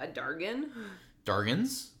 A Dargon.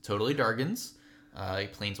 Dargons, totally Dargons.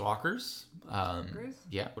 Planeswalkers.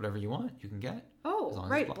 Yeah, whatever you want, you can get. Oh,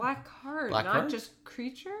 right, black card, black not card? Just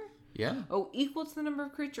creature. Yeah. Oh, equal to the number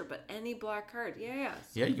of creature, but any black card. Yeah.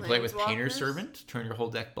 Yeah, you can play it with Painter's Servant, turn your whole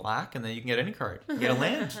deck black, and then you can get any card. You get a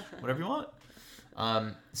land, whatever you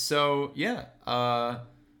want. So yeah,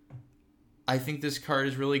 I think this card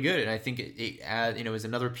is really good, and I think it adds, is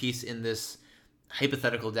another piece in this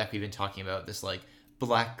hypothetical deck we've been talking about. This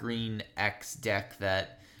black-green X deck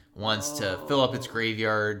that wants to fill up its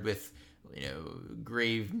graveyard with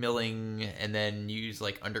grave milling, and then use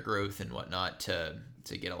undergrowth and whatnot to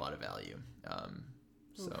get a lot of value.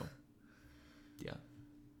 So yeah,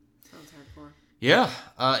 sounds hardcore. Yeah,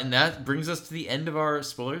 and that brings us to the end of our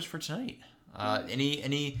spoilers for tonight.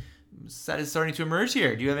 Any that is starting to emerge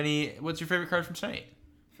here? Do you have any? What's your favorite card from tonight?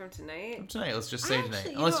 From tonight? From tonight. Let's just say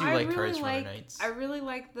tonight. Unless you like cards from other nights. I really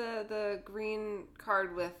like the green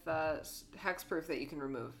card with hexproof that you can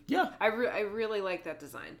remove. Yeah. I really like that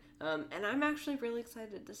design. And I'm actually really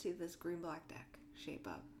excited to see this green-black deck shape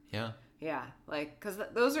up. Yeah. Yeah. Because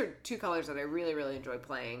those are 2 colors that I really, really enjoy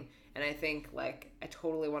playing. And I think, I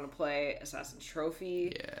totally want to play Assassin's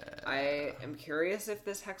Trophy. Yeah. I am curious if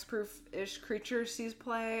this hexproof-ish creature sees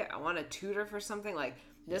play. I want to tutor for something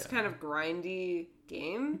this kind of grindy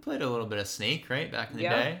game. You played a little bit of Snake, right? Back in the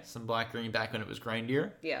day. Some black-green back when it was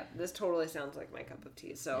grindier. Yeah. This totally sounds like my cup of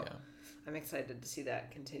tea. So I'm excited to see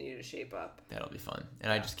that continue to shape up. That'll be fun.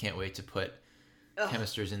 And I just can't wait to put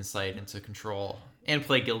Chemister's Insight into Control and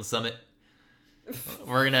play Guild Summit.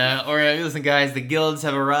 We're gonna listen, guys. The guilds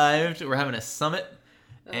have arrived. We're having a summit,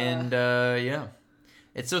 and yeah,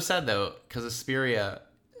 it's so sad though because Asperia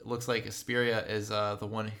looks like Asperia is the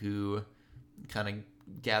one who kind of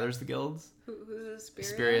gathers the guilds. Who's Asperia?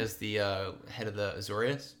 Asperia is the head of the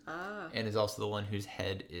Azorius, and is also the one whose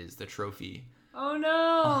head is the trophy. Oh no!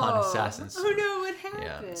 On Assassin's. Oh no! What happened?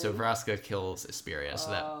 Yeah, so Vraska kills Asperia, so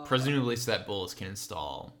that Bolas can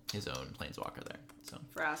install his own Planeswalker there. So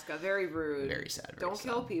Vraska, very rude. Very sad. Don't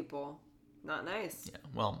kill people. Not nice. Yeah.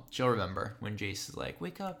 Well, she'll remember when Jace is like,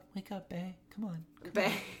 "Wake up, Bae. Come on,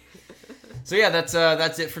 Bae." So yeah,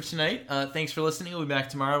 that's it for tonight. Thanks for listening. We'll be back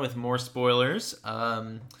tomorrow with more spoilers.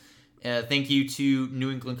 Thank you to New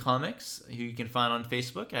England Comics, who you can find on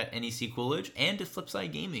Facebook at NEC Coolidge, and to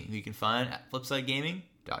Flipside Gaming, who you can find at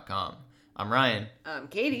flipsidegaming.com. I'm Ryan. I'm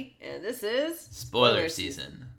Katie, and this is Spoiler Season.